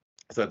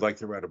I'd like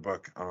to write a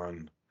book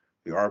on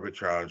the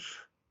arbitrage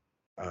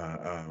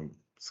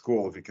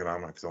school of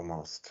economics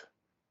almost.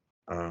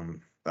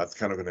 That's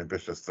kind of an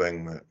ambitious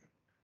thing that,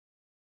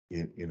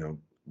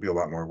 be a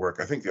lot more work.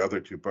 I think the other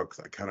two books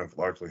I kind of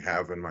largely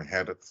have in my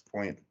head at this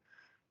point.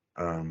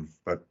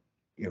 But,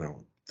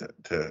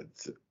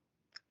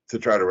 to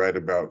try to write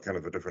about kind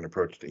of a different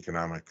approach to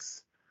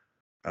economics,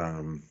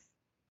 that'd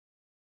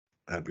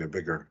be a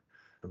bigger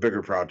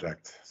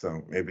project.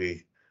 So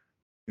maybe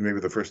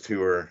the first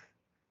two are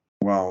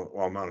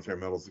while monetary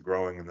metals are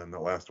growing, and then the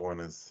last one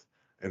is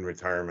in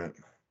retirement,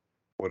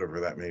 whatever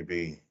that may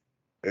be,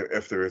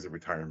 if there is a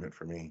retirement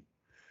for me.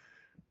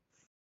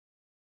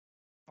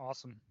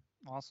 Awesome.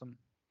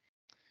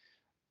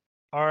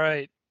 All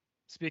right.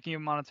 Speaking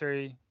of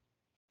monetary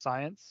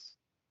science,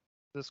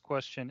 this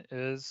question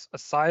is,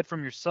 aside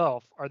from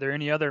yourself, are there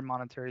any other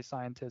monetary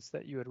scientists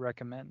that you would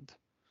recommend?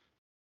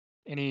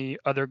 Any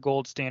other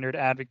gold standard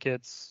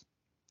advocates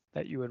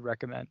that you would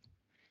recommend?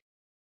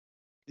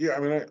 Yeah, I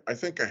mean, I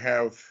think I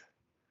have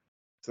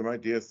some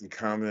ideas in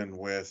common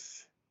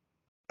with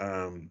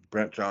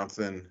Brent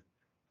Johnson,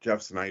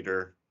 Jeff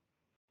Snyder.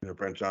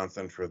 Brent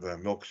Johnson for the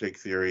milkshake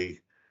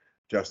theory.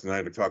 Jeff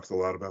Snyder talks a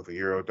lot about the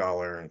euro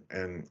dollar.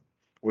 And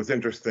what's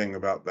interesting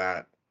about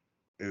that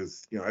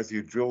is, as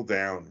you drill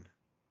down,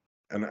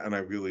 and I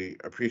really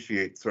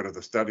appreciate sort of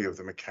the study of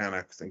the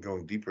mechanics and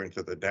going deeper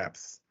into the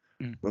depths.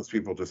 Most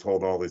people just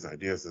hold all these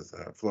ideas as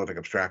a floating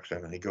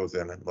abstraction, and he goes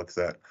in and looks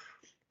at,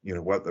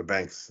 what the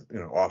banks,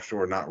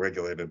 offshore, not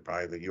regulated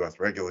by the U.S.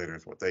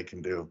 regulators, what they can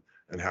do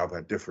and how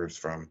that differs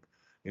from,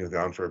 the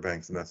onshore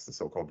banks, and that's the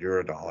so-called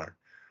euro dollar.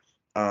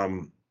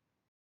 And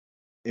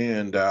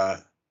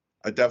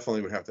I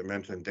definitely would have to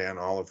mention Dan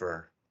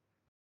Oliver.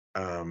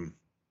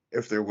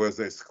 If there was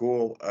a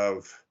school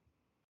of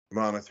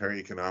monetary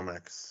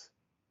economics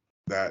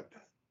that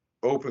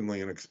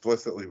openly and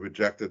explicitly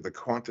rejected the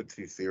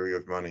quantity theory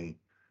of money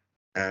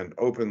and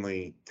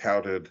openly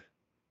touted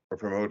or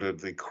promoted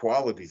the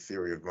quality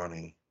theory of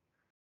money.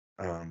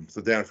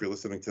 So Dan, if you're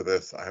listening to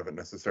this, I haven't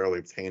necessarily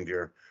obtained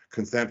your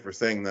consent for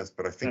saying this,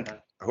 but I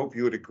hope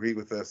you would agree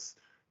with this,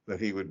 that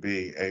he would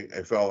be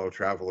a fellow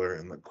traveler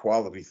in the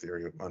quality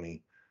theory of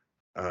money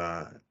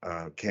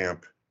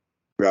camp,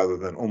 rather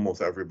than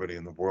almost everybody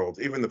in the world.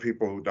 Even the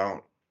people who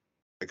don't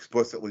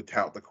explicitly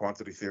tout the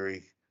quantity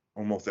theory,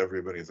 almost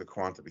everybody is a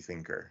quantity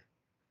thinker.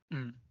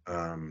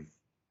 Dan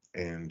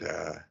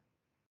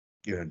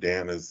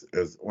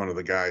is one of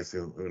the guys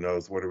who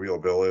knows what a real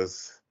bill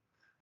is.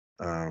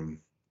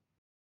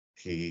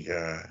 He's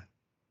got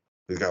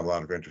a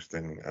lot of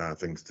interesting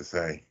things to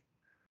say.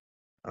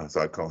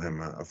 So I'd call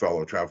him a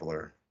fellow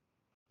traveler,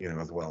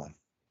 as well.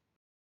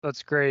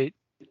 That's great.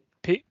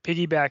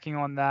 Piggybacking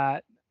on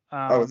that.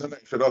 And then I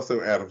should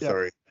also add, I'm yeah.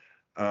 sorry.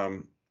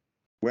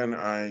 When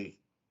I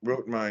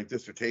wrote my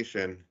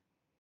dissertation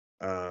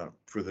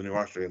for the New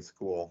Austrian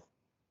School,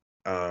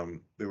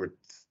 there were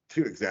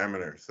two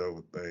examiners.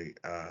 So the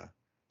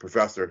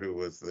professor who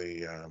was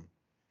the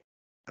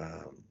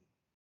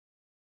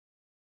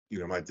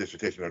my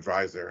dissertation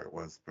advisor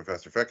was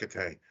Professor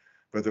Fekete,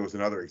 but there was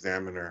another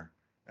examiner,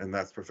 and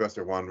that's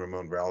Professor Juan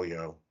Ramon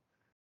Rallo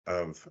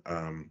of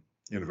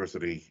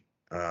University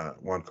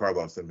Juan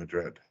Carlos in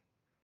Madrid.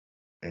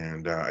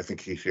 And I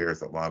think he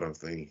shares a lot of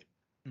the,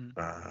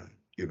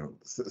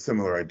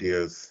 similar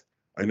ideas.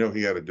 I know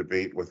he had a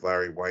debate with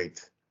Larry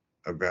White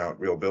about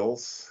real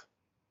bills.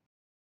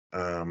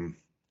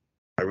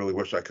 I really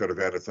wish I could have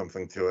added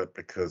something to it,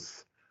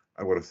 because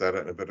I would have said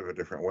it in a bit of a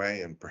different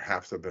way and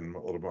perhaps have been a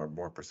little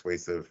more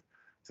persuasive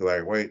to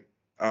Larry White.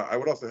 I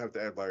would also have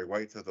to add Larry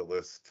White to the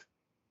list,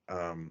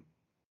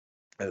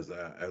 as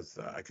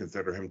I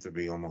consider him to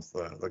be almost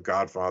the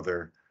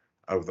godfather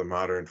of the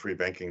modern free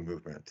banking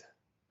movement,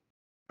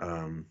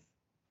 and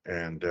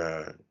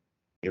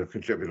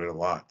contributed a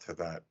lot to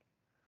that.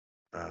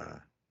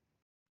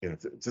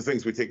 To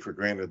things we take for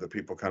granted that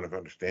people kind of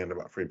understand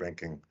about free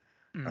banking.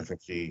 I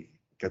think he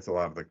gets a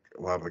lot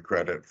of the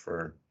credit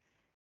for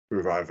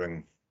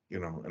reviving,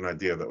 an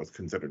idea that was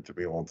considered to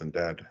be old and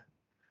dead.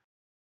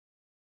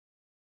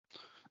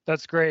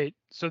 That's great.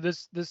 So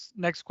this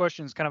next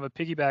question is kind of a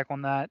piggyback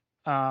on that,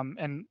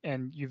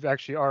 and you've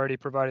actually already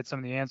provided some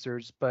of the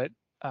answers, but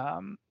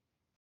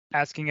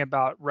asking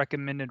about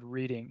recommended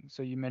reading.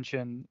 So you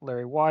mentioned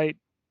Larry White,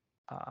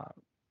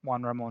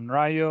 Juan Ramon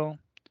Rallo,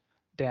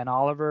 Dan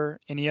Oliver.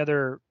 Any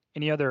other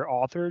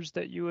authors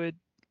that you would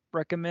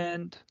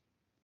recommend?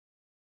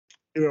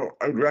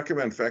 I would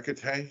recommend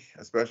Fekete,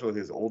 especially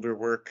his older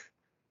work.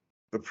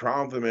 The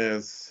problem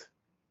is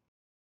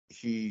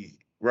he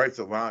writes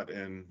a lot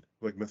in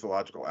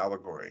mythological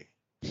allegory.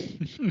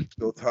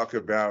 He'll talk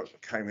about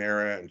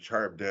Chimera and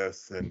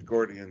Charybdis and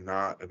Gordian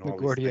knot and all these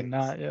Gordian things.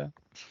 knot, yeah.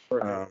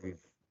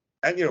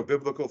 And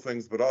biblical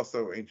things, but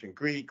also ancient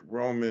Greek,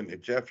 Roman,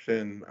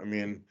 Egyptian. I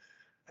mean,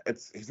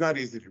 he's not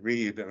easy to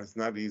read, and it's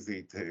not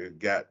easy to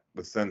get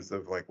the sense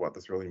of what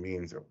this really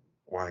means or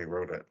why he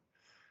wrote it.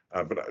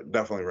 But I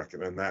definitely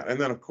recommend that.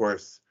 And then, of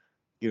course,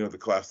 the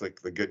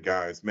classic, the good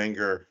guys,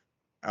 Menger,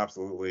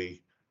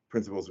 absolutely,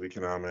 Principles of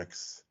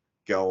Economics,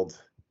 Geld,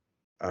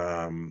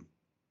 Mises.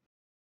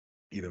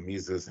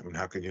 I mean,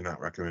 how could you not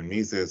recommend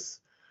Mises?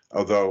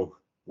 Although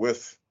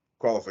with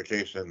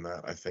qualification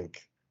that I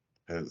think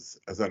his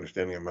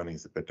understanding of money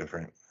is a bit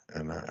different,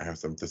 and I have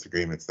some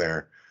disagreements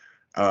there.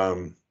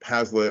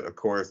 Hazlitt, of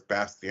course,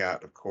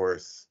 Bastiat, of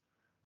course,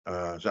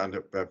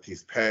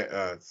 Jean-Baptiste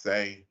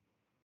Say,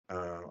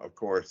 of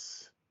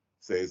course,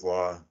 Say's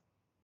law,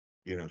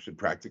 should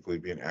practically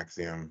be an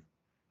axiom,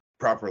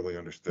 properly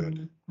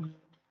understood.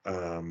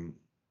 There's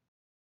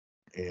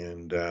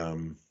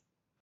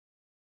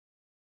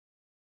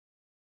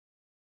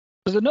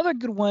another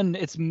good one.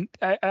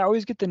 I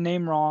always get the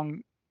name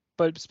wrong,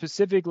 but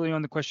specifically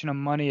on the question of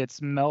money,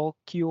 it's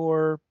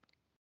Melchior.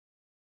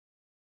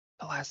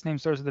 The last name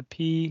starts with a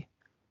P.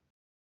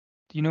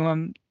 Do you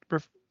know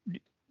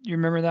you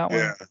remember that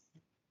one?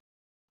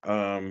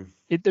 Yeah.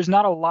 There's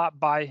not a lot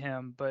by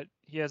him, but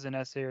he has an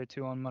essay or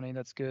two on money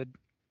that's good.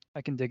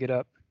 I can dig it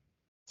up.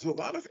 So a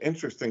lot of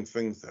interesting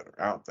things that are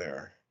out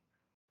there.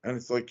 And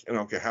it's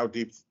okay, how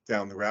deep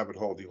down the rabbit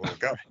hole do you want to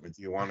go? I mean,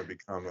 do you want to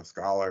become a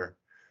scholar?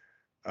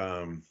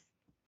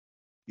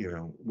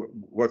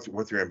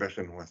 What's your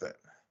ambition with it?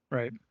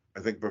 Right. I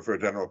think, but for a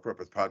general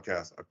purpose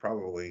podcast, I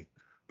probably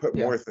put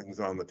more things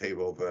on the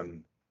table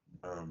than.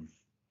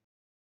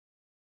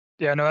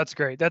 Yeah, no, that's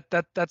great.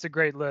 That's a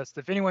great list.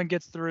 If anyone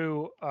gets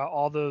through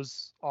all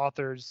those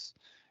authors,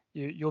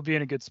 you'll be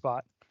in a good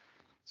spot.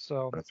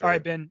 So, That's all right.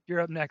 right, Ben, you're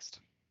up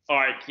next. All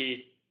right,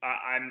 Keith,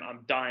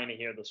 I'm dying to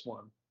hear this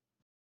one.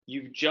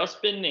 You've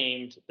just been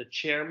named the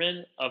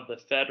chairman of the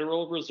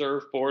Federal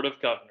Reserve Board of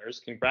Governors.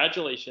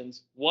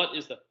 Congratulations. What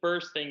is the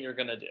first thing you're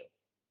going to do?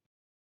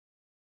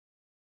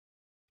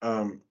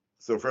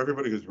 So for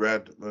everybody who's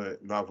read the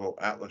novel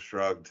Atlas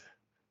Shrugged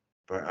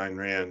by Ayn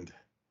Rand,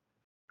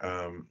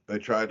 they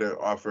try to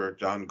offer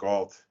John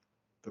Galt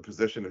the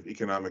position of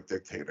economic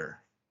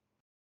dictator.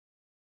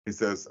 He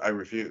says, I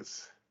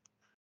refuse.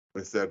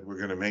 They said, we're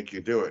going to make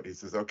you do it. He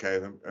says, okay,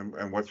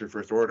 and what's your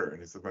first order? And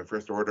he says, my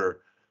first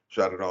order,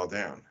 shut it all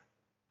down.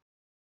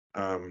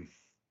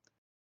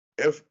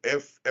 If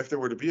there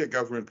were to be a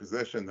government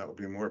position that would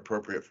be more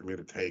appropriate for me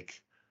to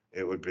take,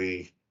 it would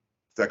be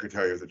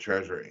Secretary of the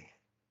Treasury.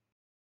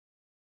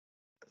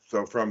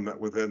 So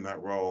within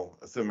that role,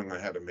 assuming I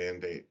had a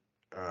mandate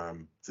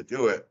to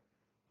do it,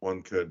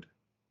 one could,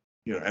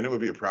 and it would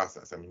be a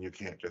process. I mean, you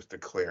can't just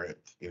declare it.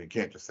 You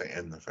can't just say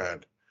end the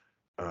Fed.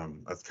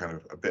 That's kind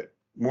of a bit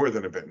more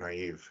than a bit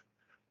naive.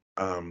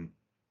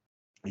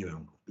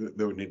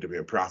 There would need to be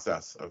a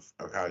process of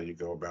how you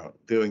go about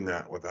doing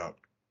that without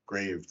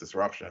grave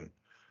disruption.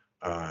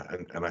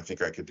 And I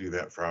think I could do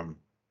that from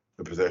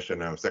the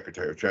position of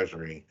Secretary of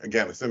Treasury,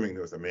 again, assuming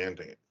there was a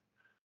mandate.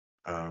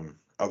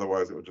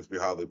 Otherwise, it would just be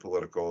highly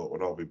political. It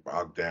would all be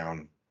bogged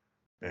down,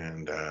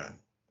 and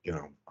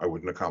I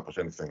wouldn't accomplish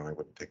anything, and I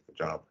wouldn't take the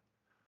job.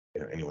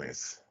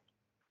 Anyways.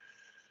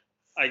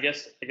 I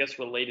guess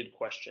related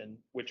question,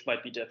 which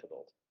might be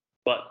difficult,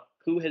 but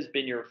who has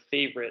been your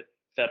favorite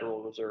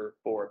Federal Reserve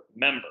Board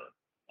member?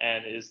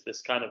 And is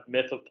this kind of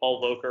myth of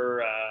Paul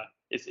Volcker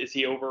Is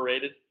he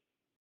overrated?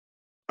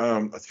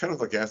 It's kind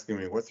of like asking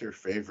me, what's your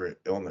favorite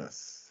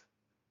illness?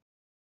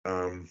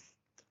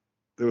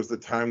 There was the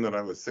time that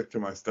I was sick to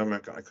my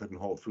stomach. I couldn't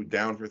hold food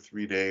down for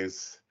 3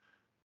 days.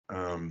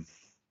 There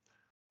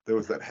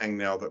was that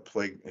hangnail that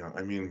plagued,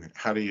 I mean,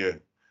 how do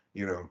you,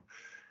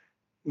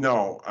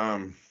 no,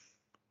 I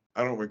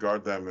don't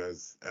regard them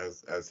as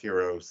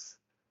heroes.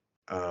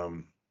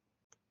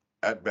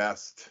 At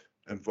best,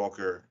 and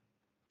Volcker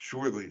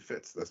surely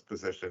fits this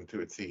position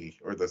to a T,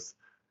 or this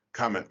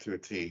comment to a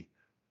T.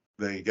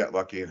 They get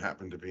lucky and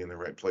happen to be in the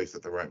right place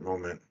at the right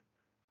moment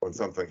when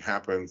something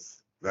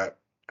happens that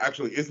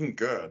actually isn't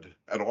good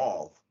at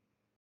all,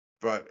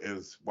 but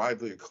is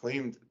widely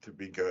acclaimed to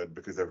be good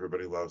because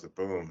everybody loves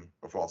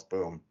a false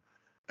boom.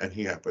 And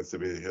he happens to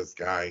be his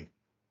guy.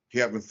 He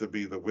happens to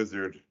be the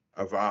Wizard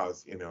of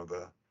Oz,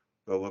 the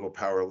little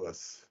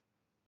powerless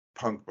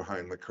punk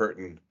behind the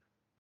curtain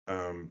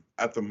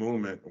at the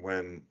moment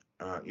when,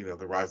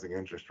 the rising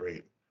interest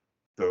rate.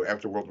 So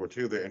after World War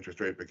II, the interest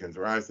rate begins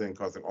rising,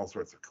 causing all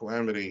sorts of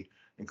calamity,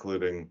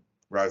 including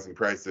rising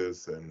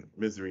prices and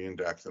misery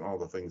index and all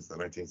the things in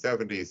the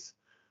 1970s.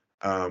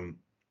 And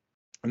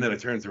then it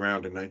turns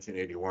around in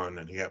 1981,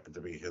 and he happened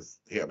to be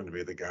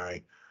the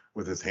guy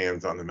with his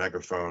hands on the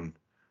megaphone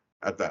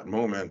at that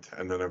moment.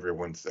 And then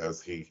everyone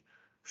says he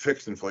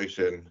fixed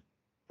inflation,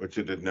 which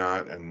it did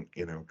not, and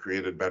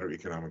created better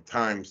economic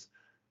times.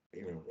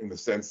 In the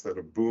sense that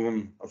a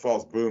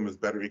false boom is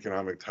better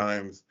economic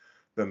times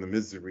than the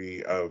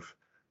misery of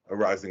a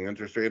rising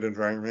interest rate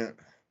environment.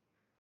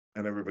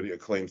 And everybody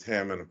acclaims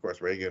him, and of course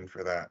Reagan,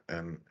 for that.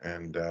 And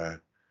I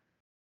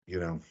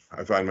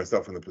find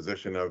myself in the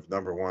position of,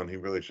 number one, he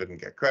really shouldn't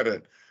get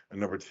credit, and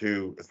number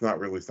two, it's not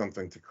really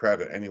something to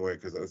credit anyway,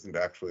 because it isn't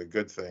actually a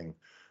good thing.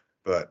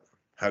 But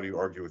how do you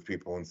argue with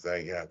people and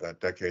say, yeah, that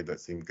decade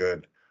that seemed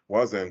good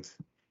wasn't?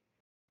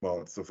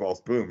 Well, it's the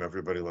false boom.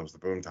 Everybody loves the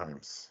boom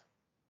times.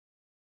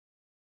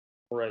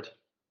 Right.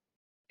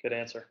 Good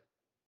answer.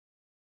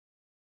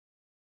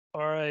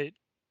 All right.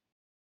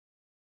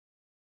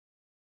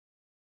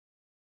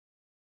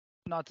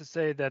 Not to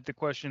say that the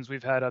questions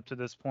we've had up to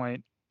this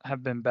point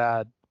have been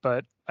bad,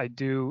 but I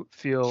do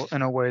feel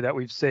in a way that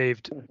we've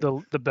saved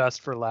the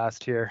best for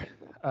last here.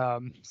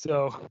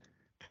 So,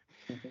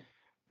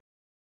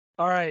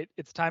 all right,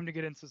 it's time to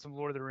get into some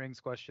Lord of the Rings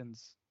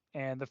questions.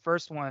 And the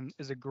first one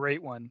is a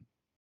great one.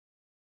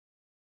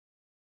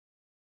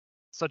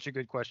 Such a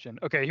good question.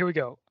 Okay, here we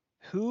go.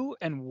 Who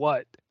and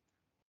what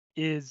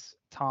is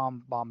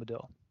Tom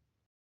Bombadil?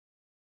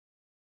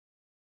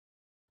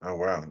 Oh,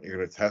 wow. You're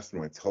going to test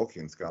my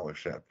Tolkien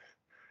scholarship.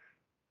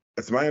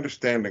 It's my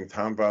understanding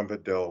Tom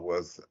Bombadil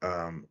was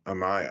a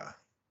Maya.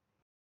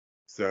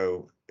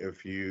 So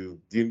if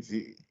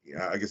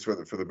I guess for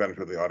the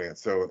benefit of the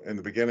audience. So in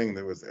the beginning,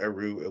 there was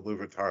Eru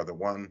Ilúvatar, the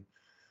one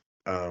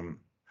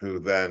who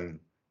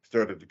then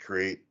started to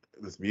create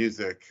this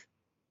music.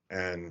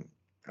 And,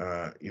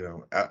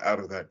 out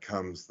of that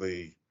comes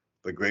the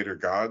greater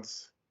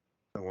gods,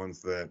 the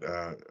ones that,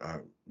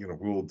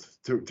 ruled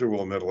to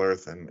rule Middle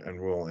Earth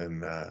and rule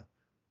in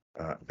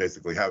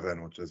basically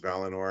heaven, which is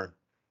Valinor.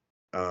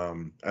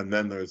 And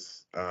then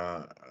there's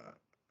a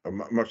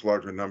much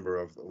larger number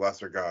of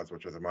lesser gods,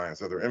 which are the Maya.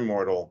 So they're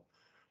immortal.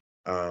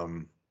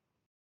 And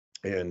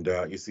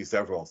you see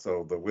several.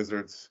 So the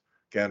wizards,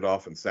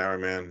 Gandalf and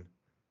Sauron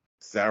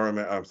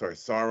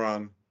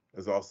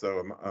is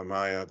also a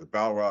Maya. The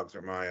Balrogs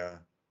are Maya.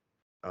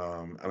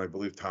 And I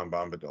believe Tom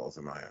Bombadil is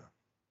a Maya.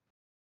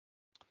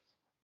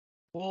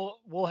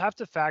 We'll have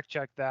to fact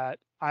check that.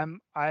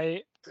 I'm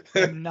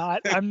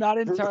not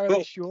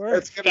entirely sure.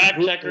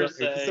 Fact checkers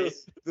say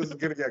this is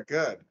gonna get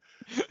good.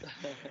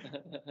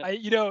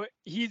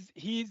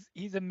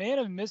 He's a man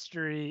of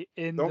mystery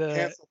Don't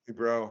cancel me,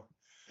 bro.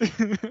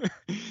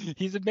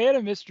 He's a man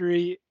of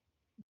mystery.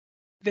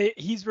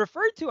 He's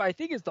referred to, I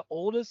think, as the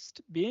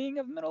oldest being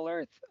of Middle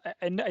Earth,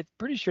 and I'm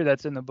pretty sure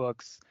that's in the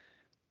books.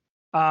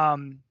 I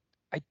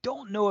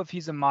don't know if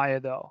he's a Maya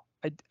though.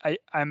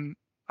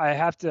 I'll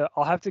have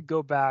to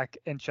go back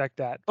and check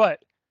that.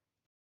 But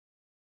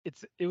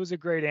it was a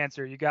great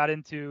answer. You got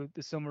into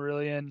the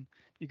Silmarillion.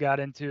 You got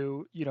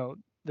into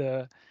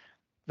the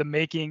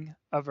making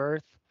of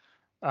Earth.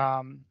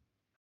 I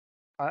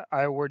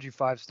award you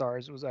 5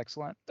 stars. It was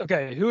excellent.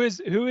 Okay, who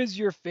is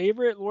your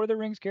favorite Lord of the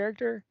Rings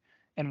character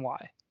and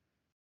why?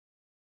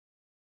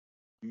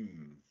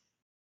 In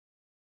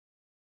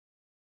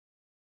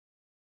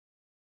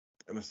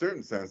a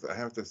certain sense, I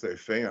have to say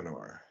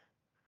Feanor.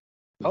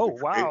 Oh,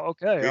 wow.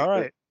 Okay. All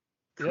right.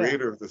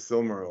 Creator of the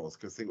Silmarils,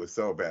 because he was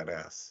so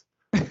badass.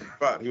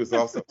 But he was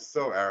also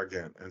so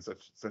arrogant and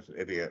such an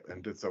idiot,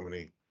 and did so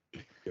many,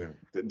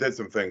 did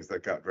some things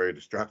that got very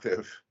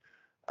destructive.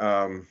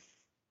 I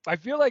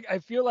feel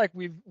like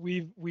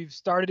we've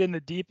started in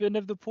the deep end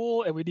of the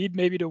pool, and we need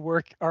maybe to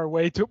work our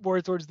way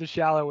more towards the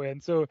shallow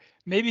end. So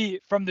maybe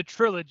from the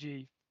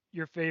trilogy,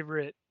 your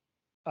favorite,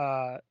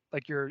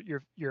 like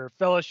your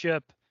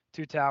Fellowship,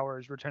 Two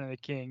Towers, Return of the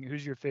King.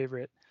 Who's your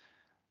favorite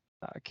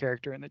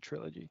character in the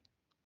trilogy?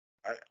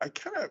 I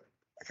kind of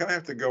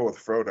have to go with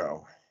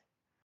Frodo.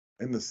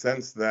 in the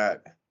sense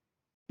that,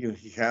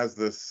 he has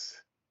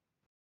this,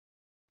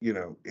 he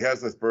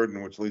has this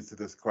burden which leads to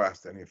this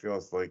quest, and he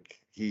feels like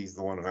he's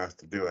the one who has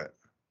to do it.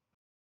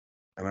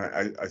 And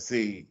I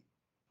see,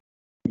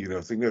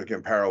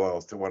 significant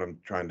parallels to what I'm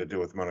trying to do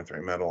with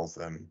monetary metals,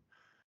 and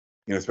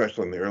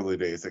especially in the early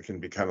days, it can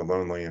be kind of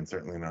lonely and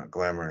certainly not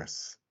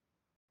glamorous.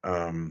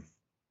 And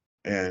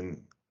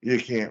you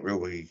can't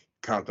really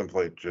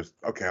contemplate just,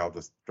 okay, I'll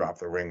just drop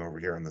the ring over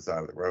here on the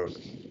side of the road.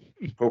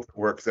 Hope it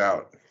works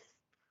out.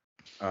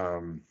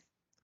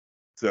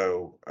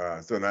 So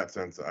in that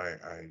sense,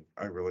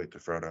 I relate to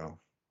Frodo.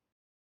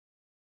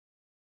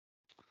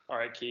 All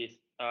right, Keith.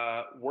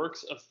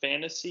 Works of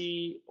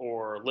fantasy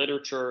or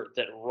literature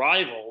that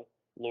rival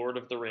Lord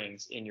of the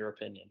Rings, in your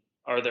opinion?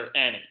 Are there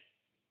any?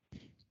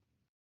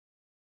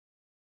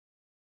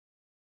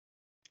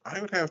 I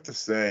would have to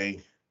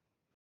say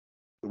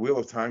the Wheel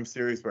of Time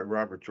series by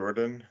Robert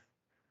Jordan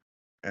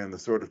and the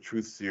Sword of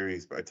Truth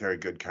series by Terry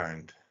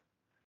Goodkind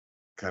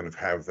kind of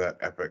have that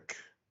epic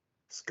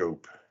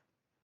scope,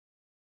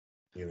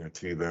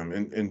 to them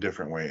in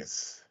different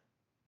ways.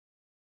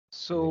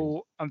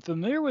 So I'm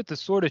familiar with the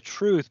Sword of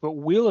Truth, but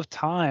Wheel of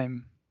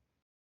Time,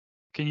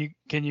 can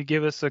you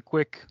give us a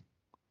quick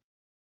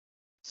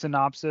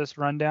synopsis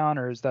rundown,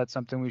 or is that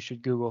something we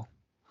should Google?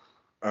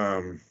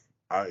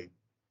 I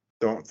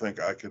don't think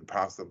I could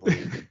possibly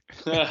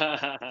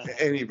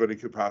anybody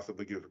could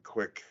possibly give a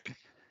quick.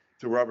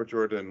 So Robert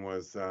Jordan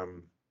was,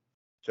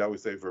 shall we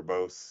say,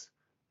 verbose.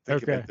 I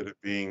think it ended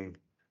up being,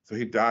 so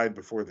he died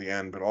before the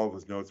end, but all of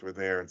his notes were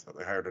there, and so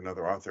they hired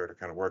another author to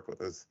kind of work with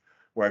his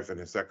wife and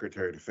his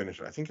secretary to finish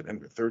it. I think it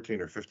ended with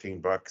 13 or 15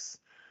 bucks.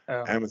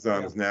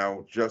 Amazon has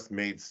now just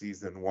made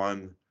season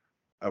 1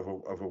 of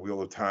a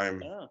Wheel of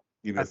Time.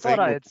 I thought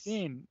I had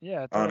seen,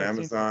 on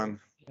Amazon.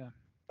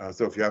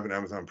 So if you have an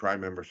Amazon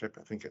Prime membership,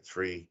 I think it's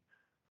free.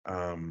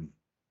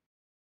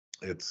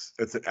 It's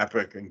an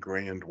epic and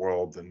grand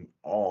world and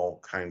all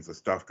kinds of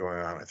stuff going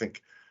on. I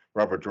think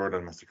Robert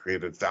Jordan must have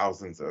created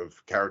thousands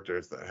of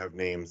characters that have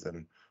names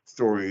and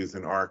stories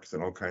and arcs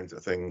and all kinds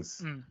of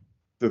things.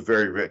 It's a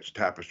very rich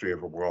tapestry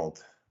of a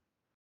world.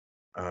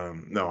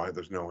 No,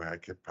 there's no way I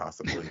could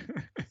possibly.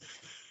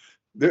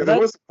 There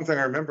was something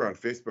I remember on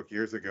Facebook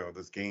years ago,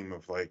 this game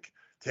of like,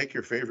 take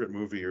your favorite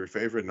movie, your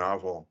favorite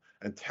novel,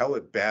 and tell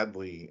it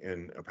badly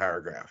in a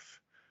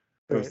paragraph.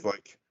 It was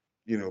like,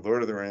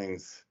 Lord of the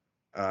Rings,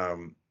 a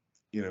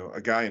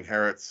guy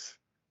inherits,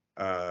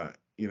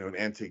 an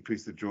antique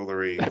piece of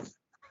jewelry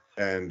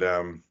and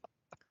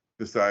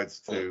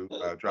decides to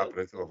drop it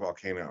into a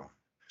volcano.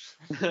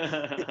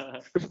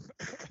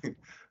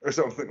 Or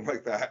something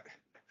like that.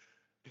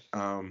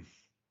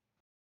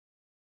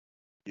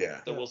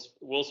 Yeah. So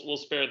we'll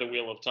spare the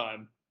Wheel of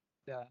Time.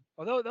 Yeah.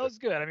 Although that was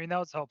good. I mean, that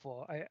was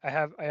helpful. I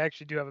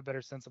actually do have a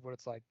better sense of what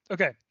it's like.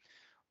 Okay.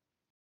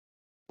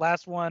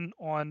 Last one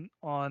on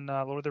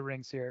Lord of the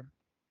Rings here.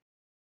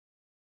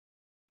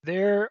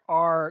 There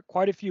are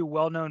quite a few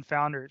well-known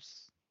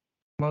founders,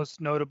 most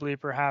notably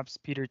perhaps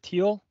Peter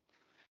Thiel,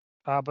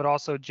 but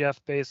also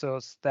Jeff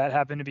Bezos, that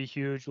happen to be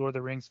huge Lord of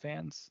the Rings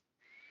fans.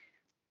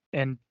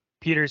 In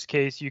Peter's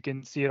case, you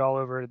can see it all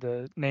over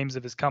the names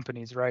of his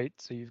companies, right?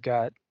 So you've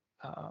got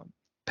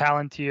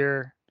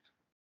Palantir,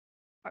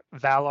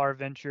 Valar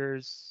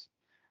Ventures.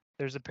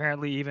 There's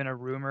apparently even a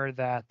rumor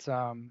that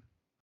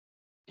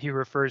he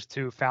refers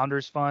to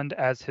Founders Fund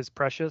as his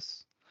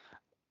precious.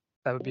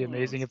 That would be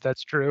amazing if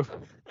that's true.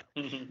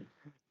 By the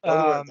way,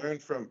 I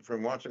learned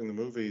from watching the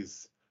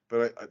movies,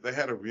 but they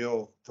had a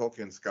real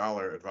Tolkien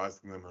scholar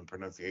advising them on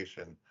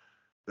pronunciation,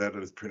 that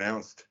it is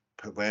pronounced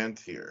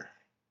Palantir.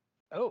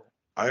 Oh.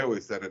 I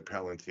always said it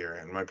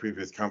Palantir. In my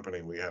previous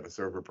company, we had a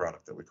server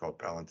product that we called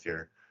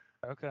Palantir.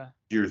 Okay.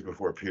 Years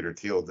before Peter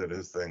Thiel did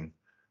his thing.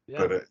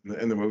 Yeah. But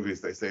in the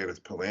movies, they say it as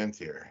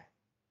Palantir.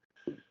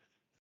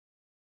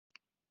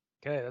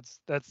 Okay,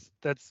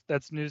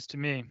 that's news to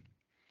me.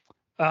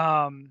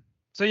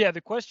 So yeah,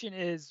 the question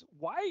is,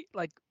 why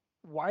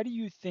do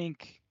you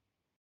think,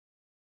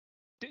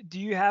 do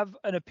you have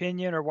an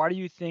opinion, or why do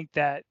you think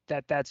that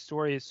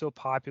story is so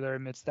popular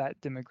amidst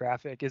that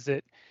demographic? Is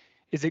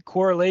it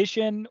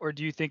correlation, or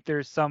do you think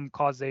there's some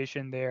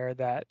causation there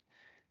that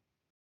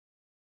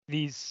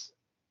these,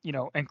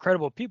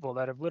 incredible people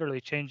that have literally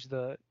changed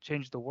the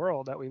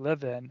world that we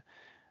live in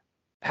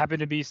happen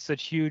to be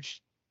such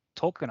huge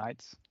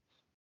Tolkienites?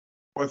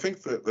 Well, I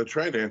think the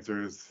trade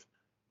answer is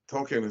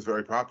Tolkien is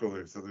very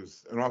popular, so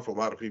there's an awful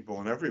lot of people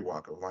in every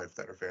walk of life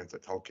that are fans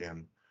of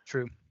Tolkien.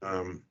 True.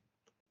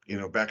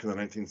 Back in the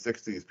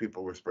 1960s,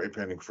 people were spray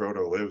painting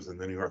Frodo Lives in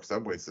the New York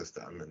subway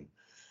system, and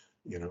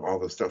all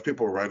this stuff.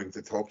 People were writing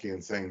to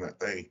Tolkien saying that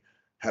they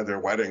had their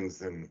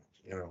weddings and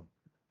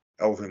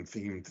elven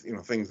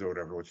themed things or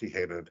whatever, which he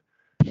hated.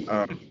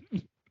 But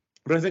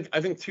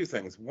I think two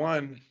things.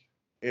 One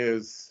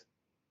is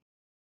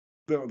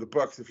the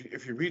books,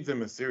 if you read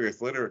them as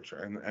serious literature,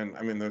 and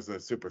I mean, there's a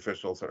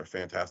superficial sort of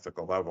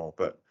fantastical level,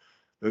 but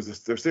they're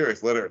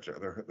serious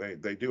literature.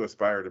 They do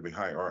aspire to be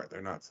high art.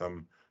 They're not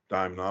some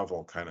dime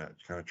novel kind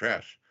of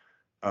trash.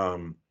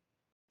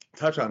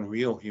 Touch on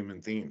real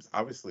human themes,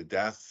 obviously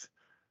death,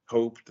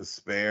 hope,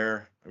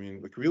 despair. I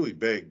mean, like really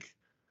big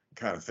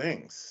kind of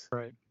things.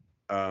 Right.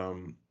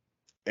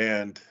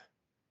 And,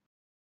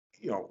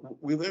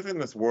 we live in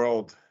this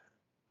world,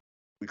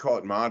 we call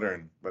it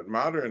modern, but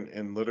modern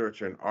in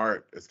literature and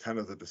art is kind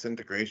of the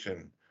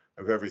disintegration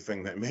of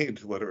everything that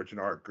made literature and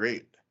art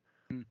great.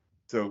 Mm.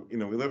 So, we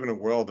live in a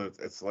world that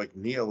it's like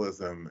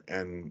nihilism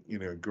and,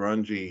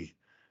 grungy,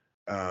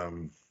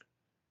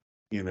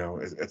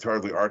 it's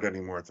hardly art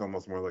anymore. It's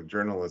almost more like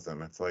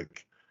journalism. It's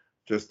like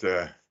just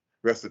a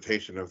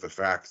recitation of the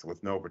facts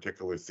with no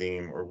particular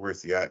theme, or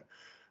worse yet,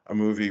 a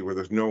movie where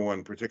there's no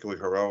one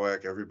particularly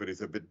heroic.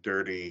 Everybody's a bit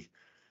dirty.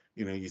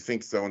 You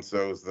think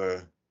so-and-so's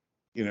the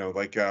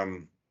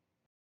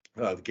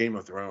Game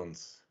of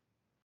Thrones,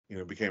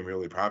 became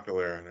really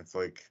popular, and it's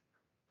like,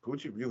 who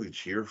would you really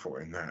cheer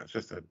for in that? It's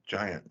just a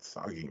giant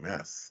soggy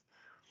mess.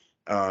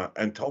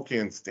 And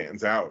Tolkien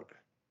stands out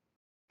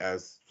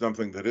as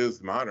something that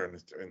is modern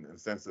in the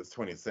sense that it's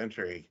 20th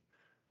century,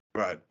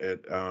 but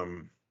it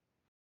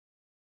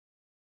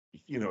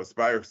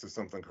aspires to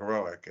something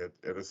heroic.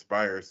 It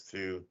aspires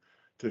to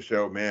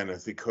show man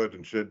as he could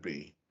and should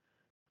be,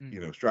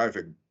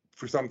 striving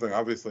for something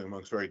obviously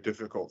amongst very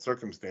difficult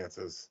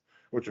circumstances,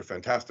 which are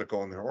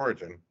fantastical in their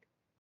origin.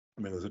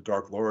 I mean, there's a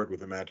Dark Lord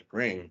with a magic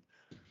ring,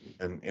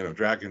 and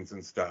dragons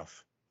and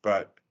stuff.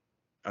 But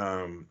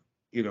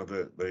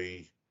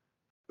the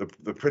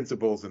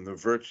principles and the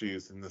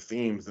virtues and the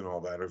themes and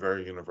all that are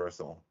very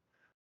universal.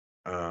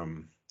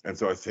 And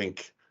so I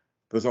think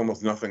there's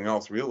almost nothing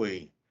else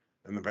really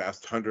in the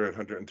past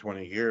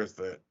 120 years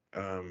that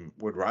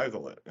would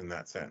rival it in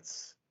that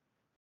sense.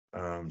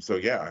 So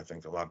yeah, I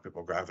think a lot of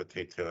people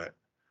gravitate to it,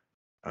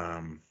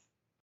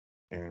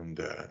 and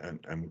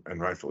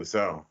rightfully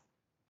so.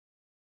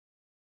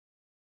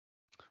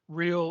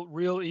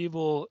 Real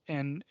evil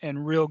and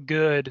real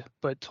good,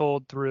 but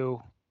told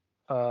through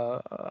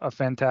a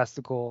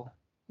fantastical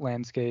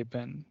landscape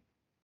and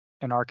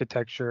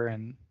architecture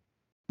and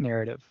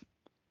narrative.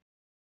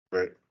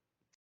 Right.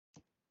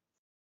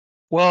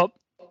 Well,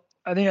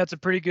 I think that's a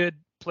pretty good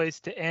place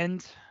to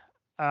end.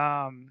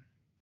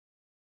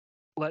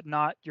 Let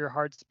not your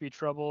hearts be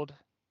troubled,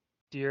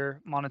 dear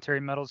Monetary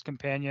Metals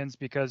companions,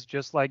 because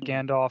just like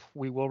Gandalf,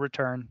 we will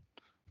return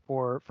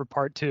for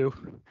part 2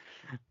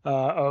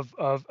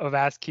 of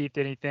Ask Keith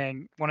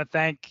Anything. Want to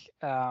thank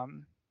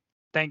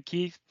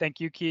Keith. Thank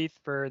you, Keith,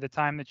 for the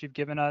time that you've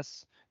given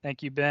us.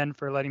 Thank you, Ben,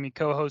 for letting me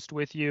co-host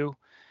with you.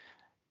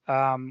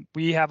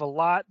 We have a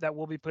lot that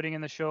we'll be putting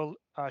in the show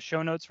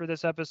notes for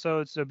this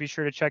episode, so be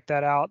sure to check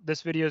that out.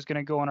 This video is going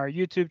to go on our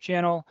YouTube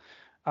channel.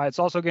 It's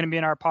also going to be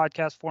in our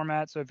podcast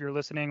format, so if you're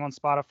listening on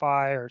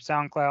Spotify or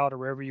SoundCloud or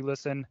wherever you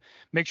listen,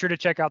 make sure to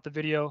check out the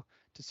video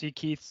to see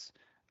Keith's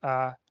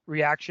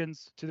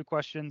reactions to the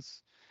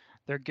questions.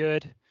 They're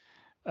good.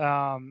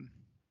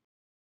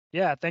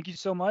 Yeah, thank you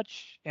so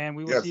much, and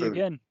we will see you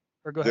again.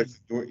 Or go ahead.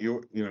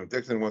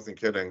 Dixon wasn't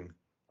kidding.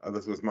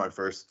 This was my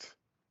first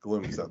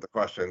glimpse at the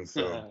questions,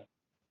 so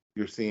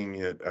you're seeing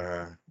it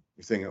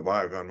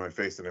live on my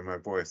face and in my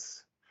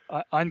voice.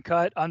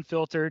 Uncut,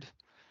 unfiltered,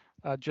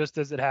 just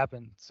as it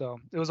happened. So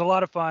it was a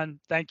lot of fun.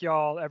 Thank you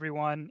all,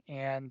 everyone,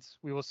 and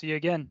we will see you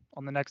again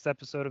on the next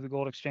episode of the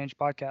Gold Exchange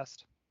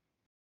Podcast.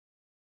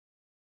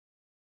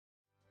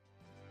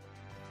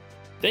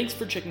 Thanks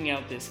for checking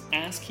out this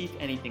Ask Keith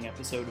Anything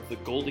episode of the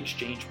Gold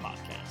Exchange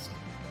Podcast.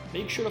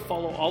 Make sure to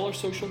follow all our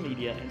social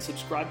media and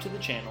subscribe to the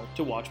channel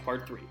to watch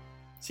part 3.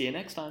 See you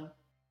next time.